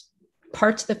next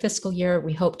parts of the fiscal year.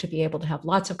 We hope to be able to have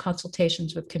lots of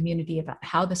consultations with community about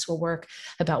how this will work,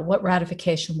 about what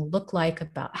ratification will look like,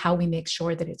 about how we make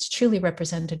sure that it's truly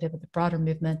representative of the broader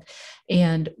movement,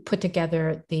 and put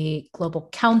together the global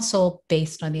council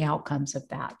based on the outcomes of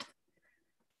that.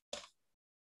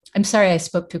 I'm sorry I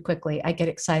spoke too quickly. I get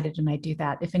excited and I do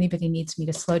that. If anybody needs me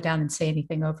to slow down and say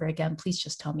anything over again, please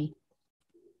just tell me.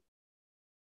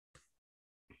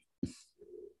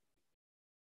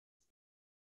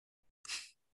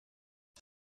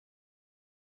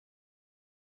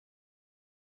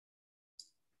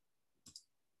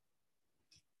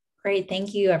 Great,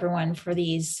 thank you everyone for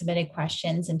these submitted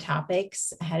questions and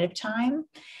topics ahead of time.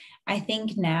 I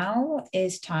think now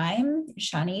is time.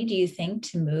 Shani, do you think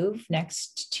to move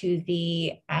next to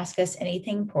the Ask Us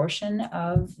Anything portion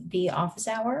of the office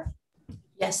hour?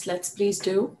 Yes, let's please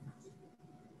do.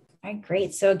 All right,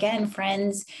 great. So again,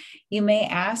 friends, you may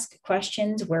ask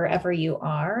questions wherever you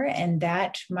are, and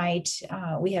that might,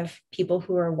 we have people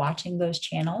who are watching those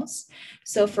channels.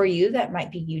 So for you, that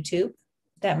might be YouTube.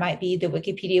 That might be the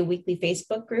Wikipedia Weekly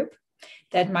Facebook group.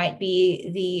 That might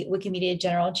be the Wikimedia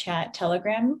General Chat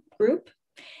Telegram group.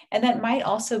 And that might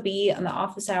also be on the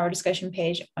office hour discussion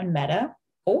page on Meta.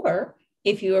 Or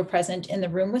if you are present in the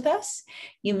room with us,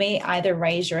 you may either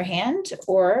raise your hand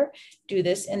or do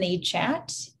this in the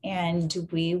chat and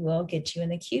we will get you in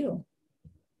the queue.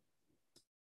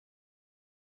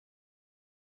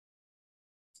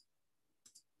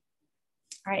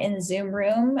 All right, in the Zoom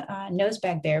room,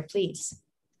 Nosebag Bear, please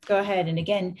go ahead. And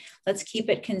again, let's keep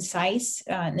it concise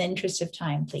in the interest of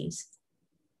time, please.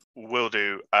 Will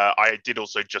do. I did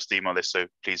also just email this, so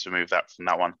please remove that from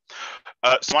that one.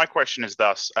 So my question is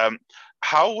thus,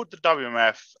 how would the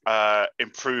WMF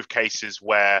improve cases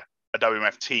where a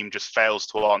WMF team just fails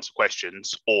to answer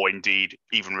questions, or indeed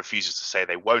even refuses to say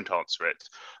they won't answer it,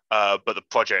 but the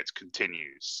project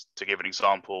continues? To give an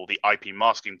example, the IP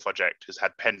masking project has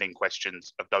had pending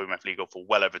questions of WMF Legal for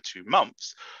well over 2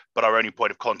 months, but our only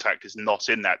point of contact is not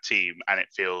in that team, and it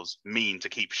feels mean to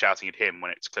keep shouting at him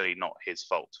when it's clearly not his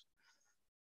fault.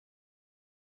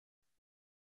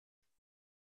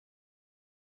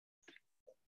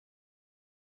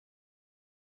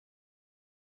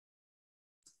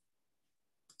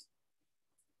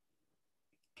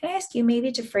 Can I ask you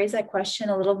maybe to phrase that question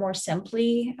a little more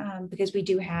simply, because we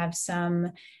do have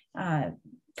some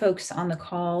folks on the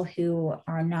call who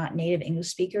are not native English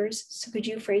speakers. So could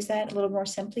you phrase that a little more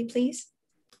simply, please?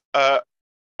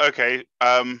 Okay.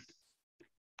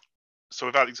 So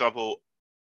without example,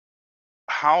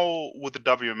 how would the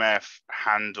WMF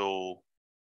handle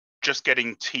just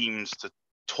getting teams to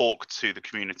talk to the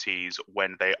communities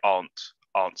when they aren't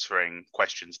answering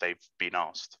questions they've been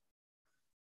asked?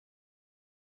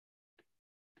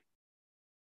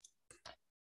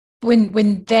 When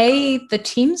the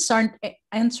teams aren't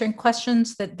answering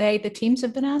questions that the teams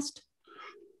have been asked?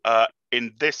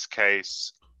 In this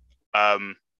case,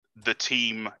 the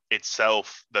team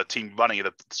itself, the team running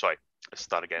the, sorry, let's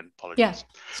start again, apologies. Yeah,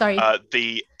 sorry.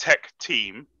 The tech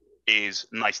team is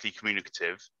nicely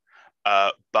communicative,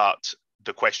 but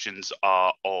the questions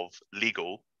are of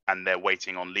legal and they're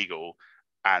waiting on legal,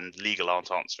 and legal aren't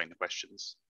answering the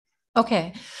questions.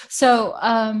 Okay, so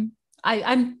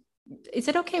I'm is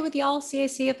it okay with y'all,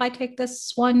 CAC, if I take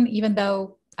this one, even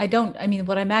though I mean,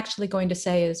 what I'm actually going to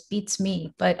say is beats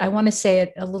me, but I want to say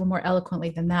it a little more eloquently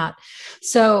than that.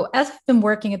 So as I've been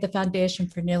working at the foundation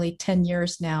for nearly 10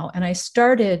 years now, and I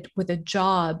started with a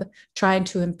job trying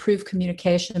to improve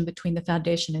communication between the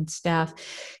foundation and staff,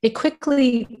 it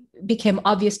quickly became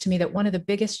obvious to me that one of the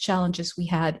biggest challenges we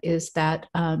had is that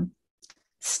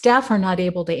staff are not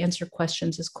able to answer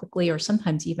questions as quickly or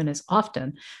sometimes even as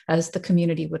often as the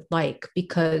community would like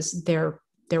because they're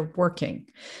working.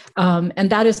 And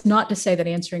that is not to say that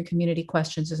answering community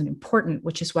questions isn't important,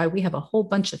 which is why we have a whole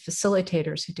bunch of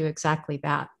facilitators who do exactly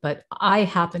that. But I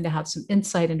happen to have some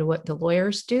insight into what the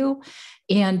lawyers do,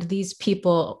 and these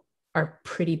people are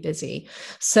pretty busy.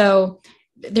 So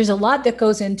there's a lot that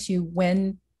goes into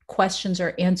when questions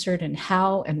are answered and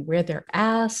how and where they're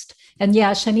asked. And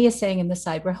yeah, Shani is saying in the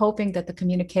side, we're hoping that the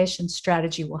communication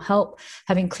strategy will help,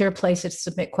 having clear places to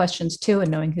submit questions to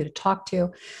and knowing who to talk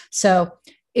to. So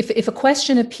if a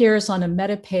question appears on a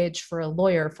meta page for a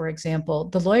lawyer, for example,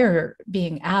 the lawyer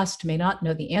being asked may not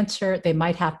know the answer. They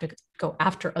might have to go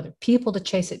after other people to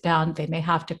chase it down. They may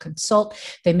have to consult.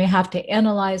 They may have to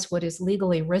analyze what is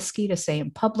legally risky to say in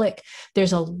public.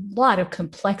 There's a lot of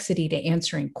complexity to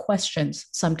answering questions.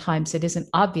 Sometimes it isn't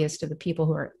obvious to the people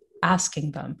who are asking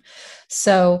them.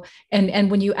 So, and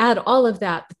when you add all of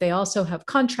that, they also have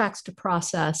contracts to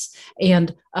process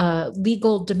and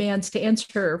legal demands to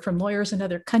answer from lawyers in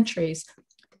other countries.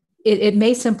 It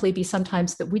may simply be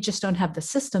sometimes that we just don't have the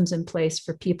systems in place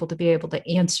for people to be able to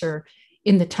answer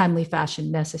in the timely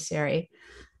fashion necessary.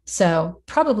 So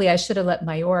probably I should have let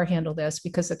Mayor handle this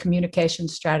because the communication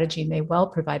strategy may well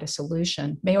provide a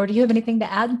solution. Mayor, do you have anything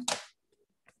to add?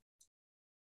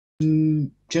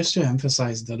 Just to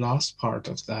emphasize the last part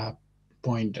of that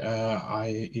point,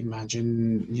 I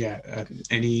imagine,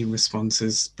 any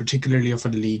responses, particularly of a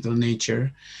legal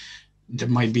nature, there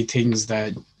might be things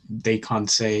that they can't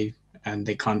say, and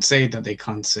they can't say that they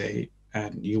can't say,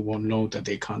 and you won't know that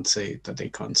they can't say that they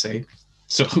can't say.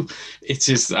 So it's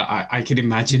just, I can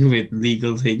imagine with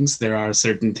legal things, there are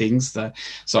certain things that,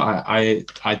 so I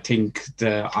think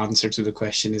the answer to the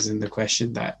question is in the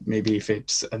question, that maybe if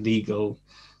it's a legal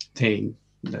thing,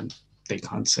 then they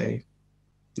can't say.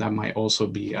 That might also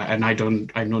be, and I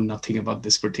know nothing about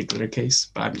this particular case,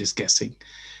 but I'm just guessing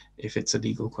if it's a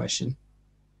legal question.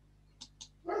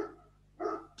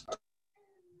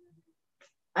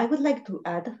 I would like to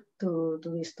add to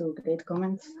these two great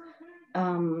comments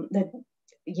that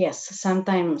yes,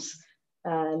 sometimes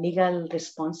legal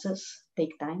responses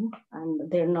take time,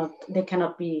 and they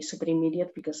cannot be super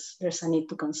immediate because there's a need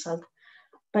to consult.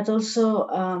 But also,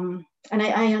 and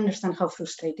I understand how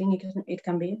frustrating it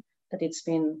can be that it's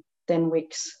been 10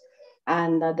 weeks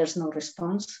and there's no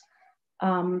response.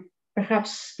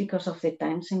 Perhaps because of the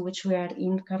times in which we are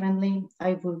in currently,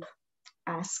 I would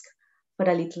ask for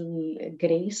a little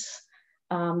grace.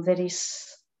 There is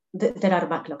there are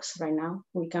backlogs right now.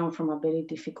 We come from a very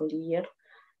difficult year,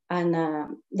 and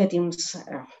the teams,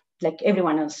 like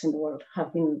everyone else in the world,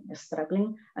 have been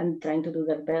struggling and trying to do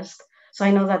their best. So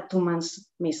I know that 2 months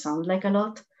may sound like a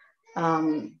lot,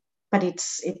 but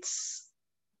it's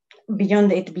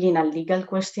beyond it being a legal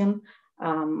question.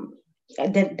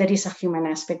 There is a human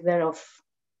aspect there of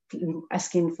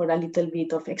asking for a little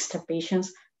bit of extra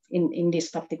patience in this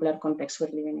particular context we're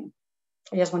living in.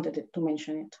 I just wanted to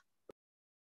mention it.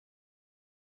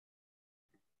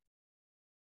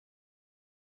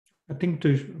 I think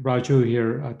to Raju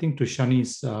here, I think to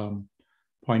Shani's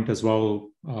point as well,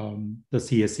 the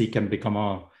CSE can become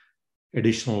a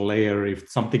additional layer if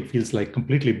something feels like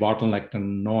completely bottlenecked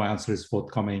and no answer is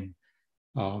forthcoming.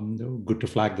 Good to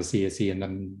flag the CSE, and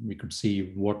then we could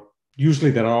see what,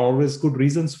 usually there are always good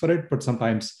reasons for it, but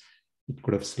sometimes it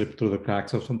could have slipped through the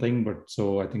cracks or something. But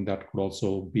so I think that could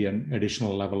also be an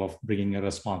additional level of bringing a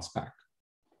response back.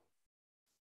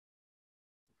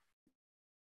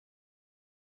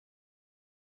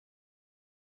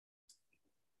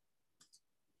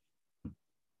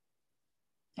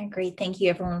 Great. Thank you,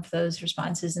 everyone, for those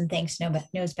responses. And thanks,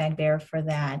 Nosebag Bear, for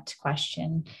that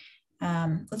question.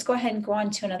 Let's go ahead and go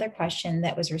on to another question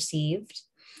that was received.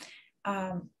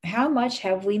 How much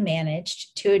have we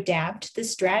managed to adapt the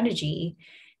strategy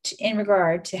in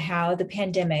regard to how the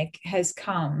pandemic has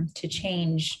come to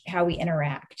change how we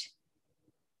interact?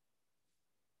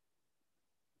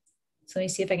 So let me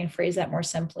see if I can phrase that more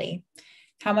simply.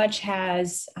 How much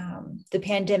has the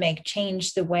pandemic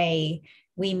changed the way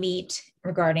we meet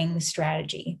regarding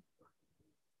strategy?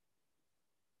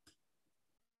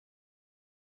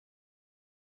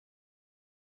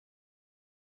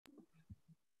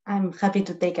 I'm happy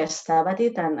to take a stab at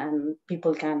it, and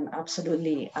people can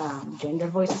absolutely join their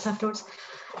voices afterwards.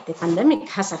 The pandemic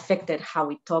has affected how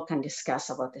we talk and discuss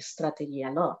about the strategy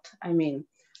a lot. I mean,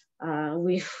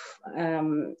 we've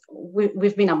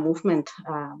been a movement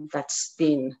that's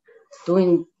been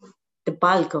doing the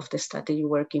bulk of the strategy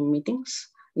work in meetings,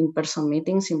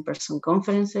 in-person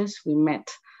conferences. We met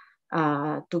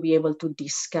to be able to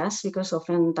discuss, because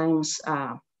oftentimes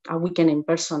a weekend in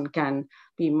person can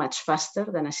be much faster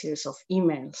than a series of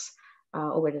emails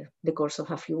over the course of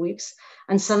a few weeks.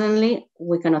 And suddenly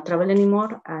we cannot travel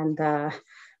anymore, and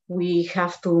we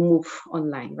have to move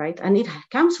online, right? And it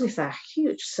comes with a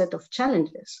huge set of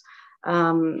challenges.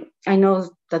 I know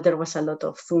that there was a lot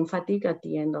of Zoom fatigue at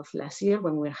the end of last year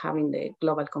when we were having the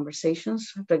global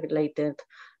conversations related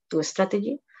to a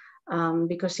strategy,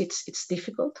 because it's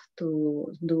difficult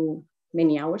to do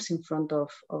many hours in front of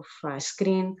a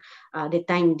screen. The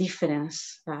time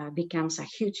difference becomes a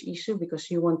huge issue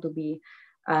because you want to be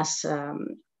as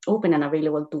open and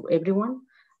available to everyone.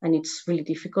 And it's really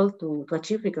difficult to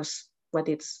achieve, because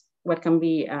what can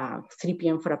be 3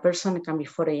 p.m. for a person, it can be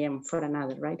 4 a.m. for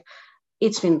another, right?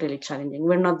 It's been really challenging.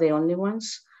 We're not the only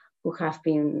ones who have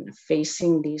been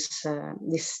facing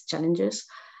these challenges.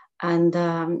 And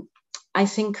I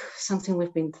think something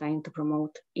we've been trying to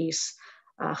promote is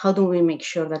how do we make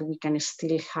sure that we can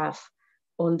still have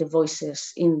all the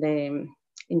voices in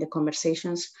the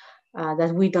conversations,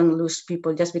 that we don't lose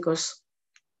people just because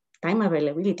time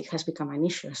availability has become an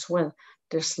issue as well.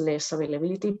 There's less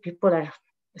availability. People are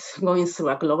going through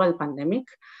a global pandemic.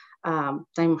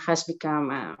 Time has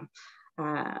become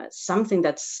something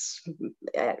that's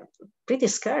pretty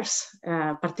scarce,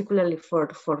 particularly for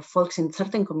folks in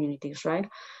certain communities, right?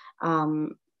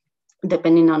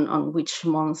 Depending on which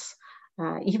month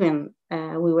even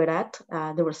we were at,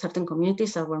 there were certain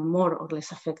communities that were more or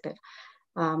less affected.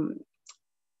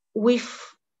 We've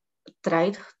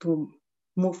tried to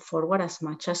move forward as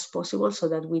much as possible so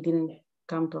that we didn't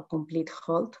come to a complete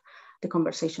halt. The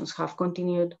conversations have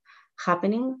continued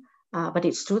happening, but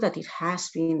it's true that it has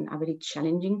been a very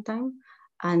challenging time,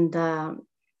 and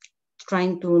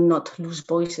trying to not lose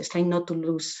voices, trying not to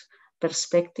lose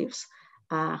perspectives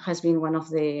has been one of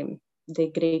the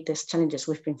greatest challenges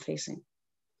we've been facing.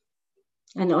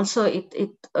 And also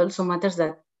it also matters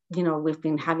that, you know, we've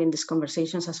been having these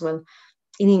conversations as well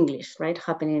in English, right?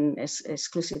 Happening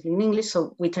exclusively in English.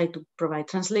 So we try to provide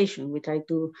translation. We try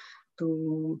to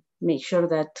make sure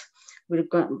that we're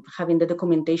having the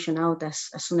documentation out as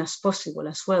soon as possible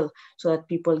as well, so that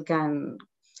people can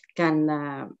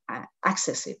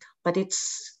access it. But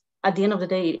it's, at the end of the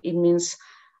day, it means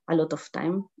a lot of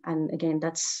time. And again,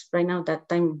 that's right now, that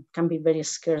time can be very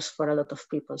scarce for a lot of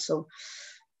people. So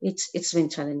it's been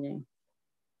challenging.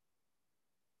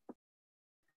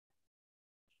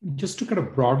 Just to kind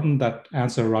of broaden that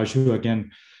answer, Raju,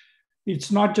 again,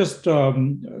 it's not just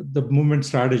the movement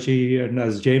strategy, and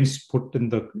as James put in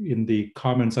the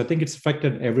comments, I think it's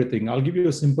affected everything. I'll give you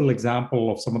a simple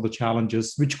example of some of the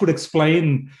challenges, which could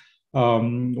explain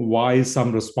why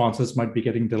some responses might be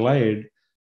getting delayed.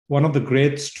 One of the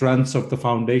great strengths of the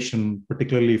foundation,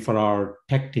 particularly for our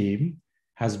tech team,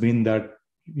 has been that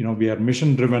we are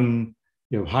mission driven,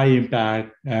 you have high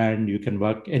impact, and you can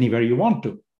work anywhere you want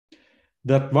to.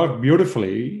 That worked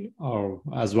beautifully, or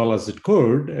as well as it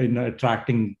could, in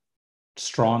attracting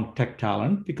strong tech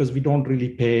talent, because we don't really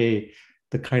pay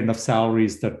the kind of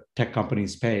salaries that tech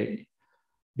companies pay,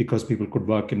 because people could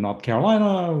work in North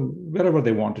Carolina, wherever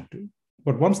they wanted to.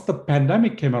 But once the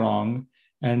pandemic came along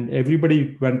and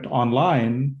everybody went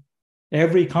online,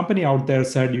 every company out there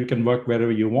said you can work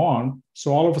wherever you want.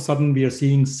 So all of a sudden, we are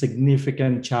seeing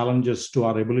significant challenges to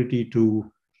our ability to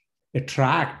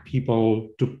attract people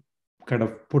to kind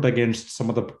of put against some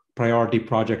of the priority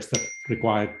projects that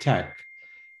require tech.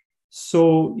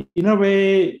 So in a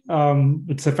way,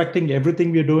 it's affecting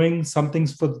everything we're doing. Some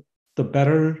things for the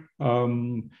better.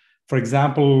 For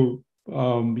example,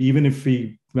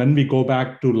 even when we go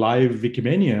back to live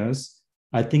Wikimanias,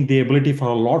 I think the ability for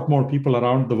a lot more people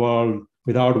around the world,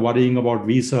 without worrying about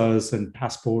visas and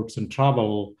passports and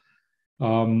travel,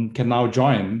 can now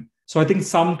join. So I think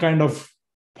some kind of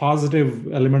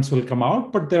positive elements will come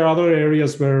out, but there are other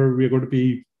areas where we're going to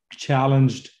be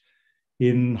challenged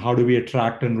in how do we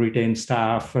attract and retain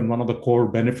staff. And one of the core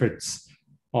benefits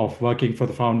of working for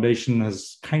the foundation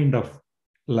has kind of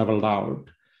leveled out.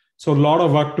 So a lot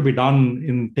of work to be done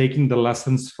in taking the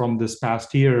lessons from this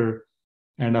past year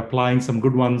and applying some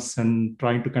good ones and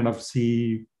trying to kind of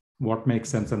see what makes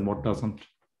sense and what doesn't.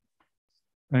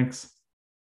 Thanks.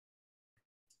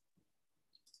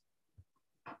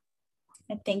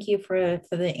 Thank you for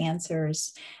the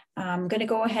answers. I'm going to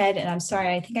go ahead, and I'm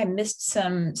sorry, I think I missed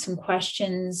some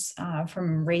questions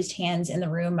from raised hands in the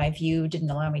room. My view didn't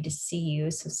allow me to see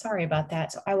you, so sorry about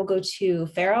that. So I will go to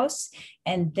Feros,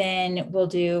 and then we'll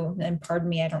do, and pardon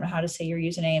me, I don't know how to say your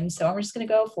username, so I'm just going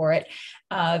to go for it.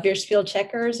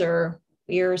 Veerspielcheckers or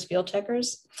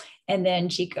Veerspielcheckers, and then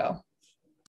Chico.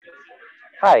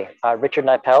 Hi, Richard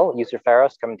Nipel, user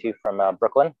Feros, coming to you from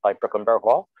Brooklyn, by Brooklyn Borough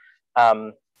Hall.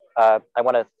 I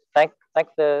want to thank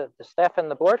the staff and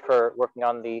the board for working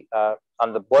on the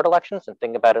board elections and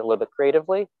thinking about it a little bit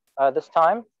creatively this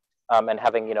time, and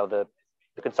having the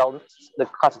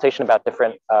consultation about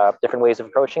different ways of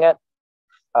approaching it.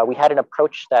 We had an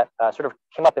approach that sort of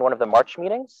came up in one of the March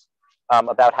meetings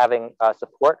about having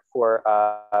support for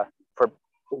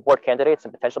board candidates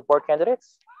and potential board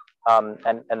candidates, and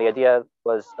the idea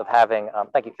was of having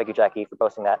thank you Jackie for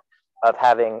posting that, of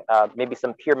having maybe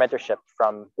some peer mentorship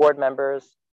from board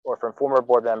members or from former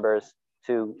board members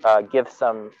to give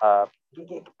some, have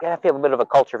a bit of a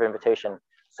culture of invitation.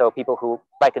 So people who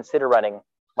might consider running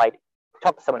might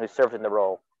talk to someone who served in the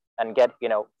role and get,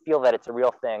 feel that it's a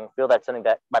real thing, feel that it's something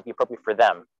that might be appropriate for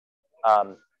them.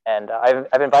 And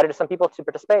I've invited some people to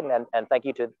participate, and thank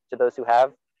you to those who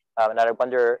have. And I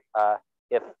wonder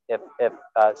if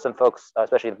some folks,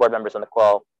 especially the board members on the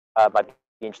call, might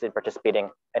be interested in participating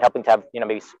and helping to have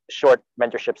maybe short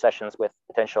mentorship sessions with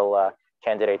potential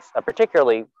candidates,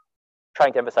 particularly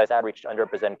trying to emphasize outreach to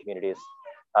underrepresented communities,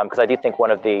 because I do think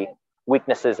one of the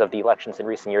weaknesses of the elections in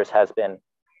recent years has been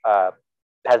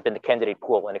the candidate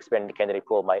pool, and expanding the candidate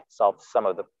pool might solve some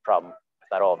of the problem, if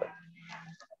not all of it.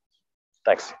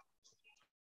 Thanks.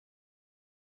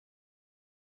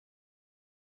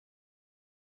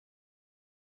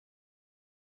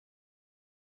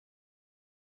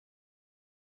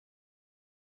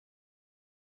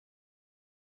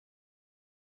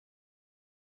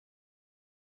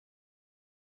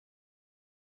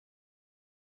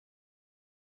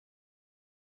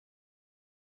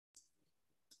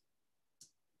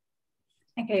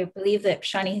 Okay, I believe that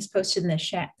Shani has posted in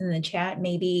the chat.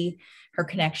 Maybe her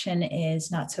connection is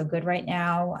not so good right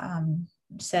now.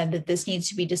 Said that this needs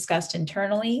to be discussed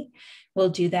internally. We'll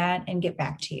do that and get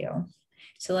back to you.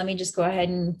 So let me just go ahead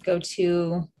and go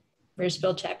to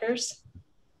Veerspielcheckers.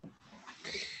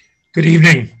 Good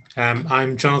evening.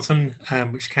 I'm Jonathan,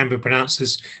 which can be pronounced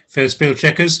as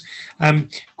Veerspielcheckers.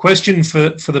 Question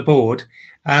for the board.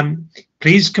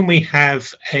 Please, can we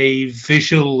have a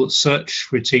visual search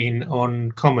routine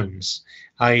on Commons,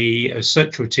 i.e. a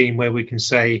search routine where we can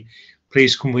say,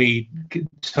 please, can we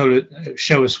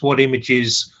show us what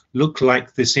images look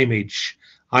like this image,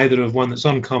 either of one that's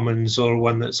on Commons or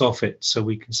one that's off it, so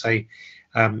we can say,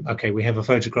 okay, we have a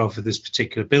photograph of this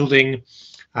particular building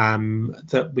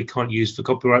that we can't use for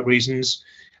copyright reasons.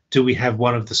 Do we have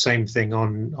one of the same thing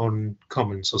on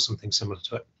Commons or something similar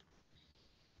to it?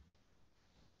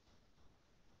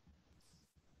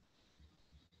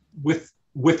 with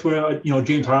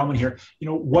James Heilman here,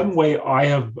 one way I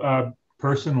have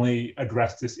personally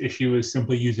addressed this issue is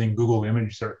simply using Google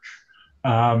image search.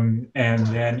 And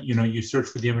then, you search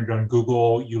for the image on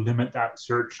Google, you limit that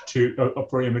search to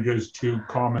for images to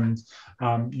commons,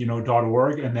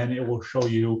 .org, and then it will show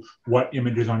you what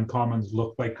images on commons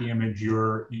look like the image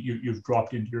you've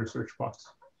dropped into your search box.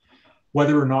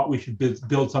 Whether or not we should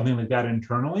build something like that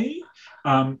internally,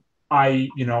 I'm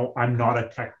not a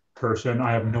tech person.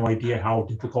 I have no idea how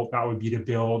difficult that would be to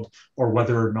build, or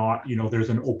whether or not, there's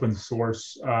an open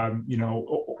source,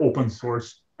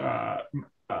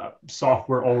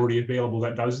 software already available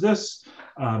that does this.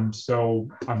 So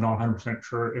I'm not 100%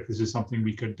 sure if this is something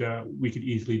we could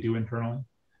easily do internally.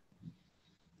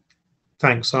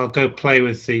 Thanks. I'll go play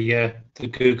with the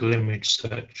Google image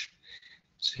search,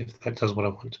 see if that does what I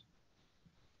want.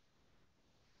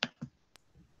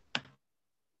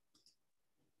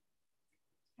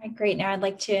 All right, great. Now I'd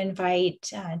like to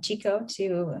invite Chico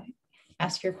to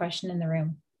ask your question in the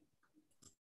room.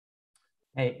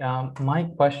 Hey, my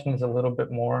question is a little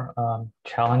bit more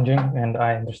challenging, and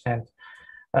I understand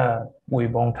we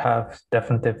won't have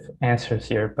definitive answers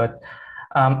here, but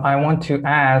I want to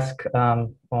ask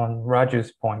on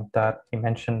Raju's point that he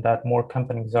mentioned that more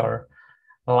companies are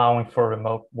allowing for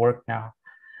remote work now.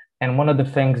 And one of the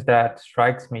things that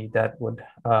strikes me that would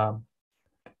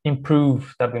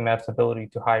improve WMF's ability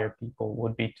to hire people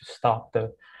would be to stop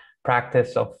the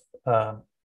practice of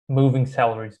moving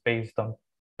salaries based on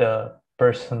the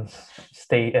person's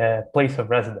place of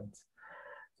residence.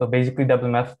 So basically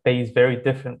WMF pays very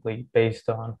differently based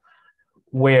on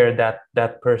where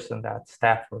that person, that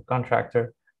staff or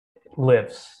contractor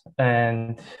lives.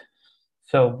 And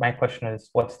so my question is,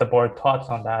 what's the board thoughts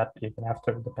on that, even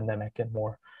after the pandemic and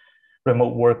more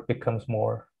remote work becomes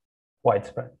more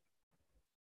widespread?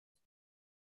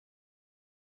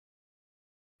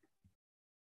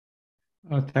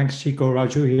 Thanks, Chico.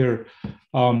 Raju here.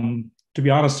 To be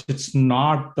honest, it's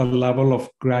not the level of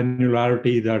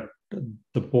granularity that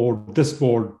this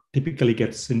board typically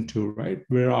gets into, right?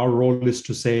 Where our role is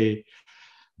to say,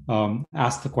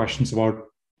 ask the questions about,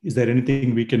 is there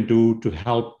anything we can do to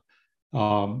help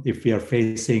if we are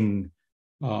facing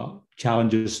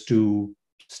challenges to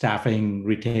staffing,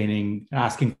 retaining,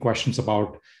 asking questions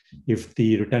about if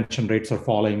the retention rates are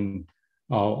falling,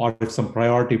 or if some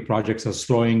priority projects are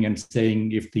slowing, and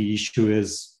saying if the issue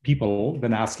is people,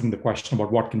 then asking the question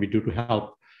about what can we do to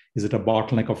help? Is it a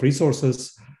bottleneck of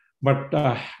resources? But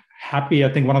I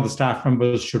think one of the staff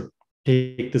members should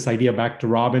take this idea back to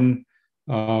Robin,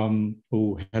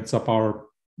 who heads up our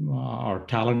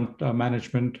talent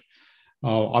management.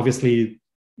 Obviously,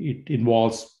 it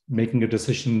involves making a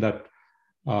decision that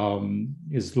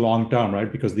is long-term,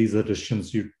 right? Because these are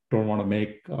decisions you don't want to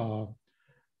make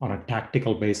on a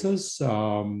tactical basis.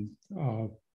 So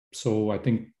I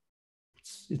think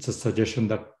it's a suggestion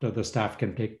that the staff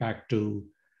can take back to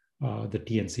the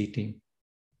TNC team.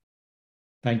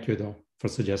 Thank you, though, for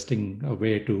suggesting a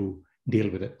way to deal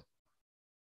with it.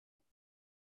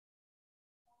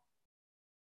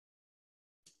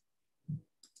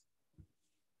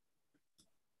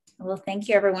 Well, thank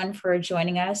you everyone for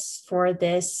joining us for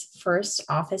this first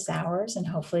office hours, and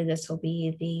hopefully this will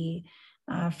be the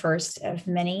first of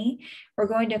many. We're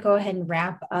going to go ahead and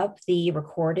wrap up the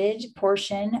recorded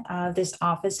portion of this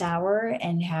office hour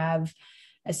and have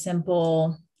a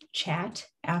simple chat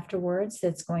afterwards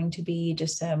that's going to be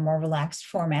just a more relaxed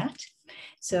format.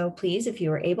 So please, if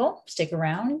you are able, stick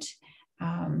around,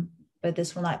 but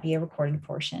this will not be a recorded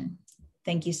portion.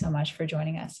 Thank you so much for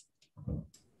joining us.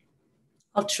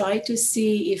 I'll try to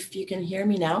see if you can hear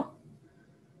me now.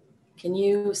 Can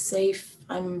you say if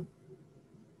I'm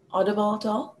audible at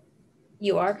all?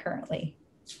 You are currently.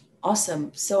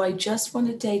 Awesome. So I just want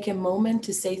to take a moment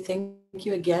to say thank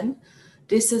you again.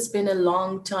 This has been a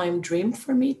long time dream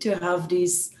for me to have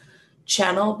this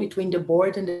channel between the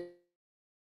board and the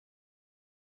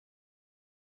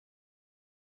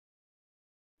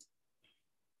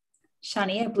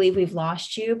Shani, I believe we've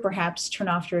lost you. Perhaps turn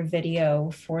off your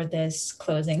video for this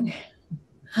closing.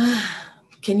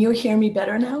 Can you hear me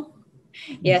better now?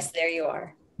 Yes, there you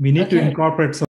are. We need to incorporate some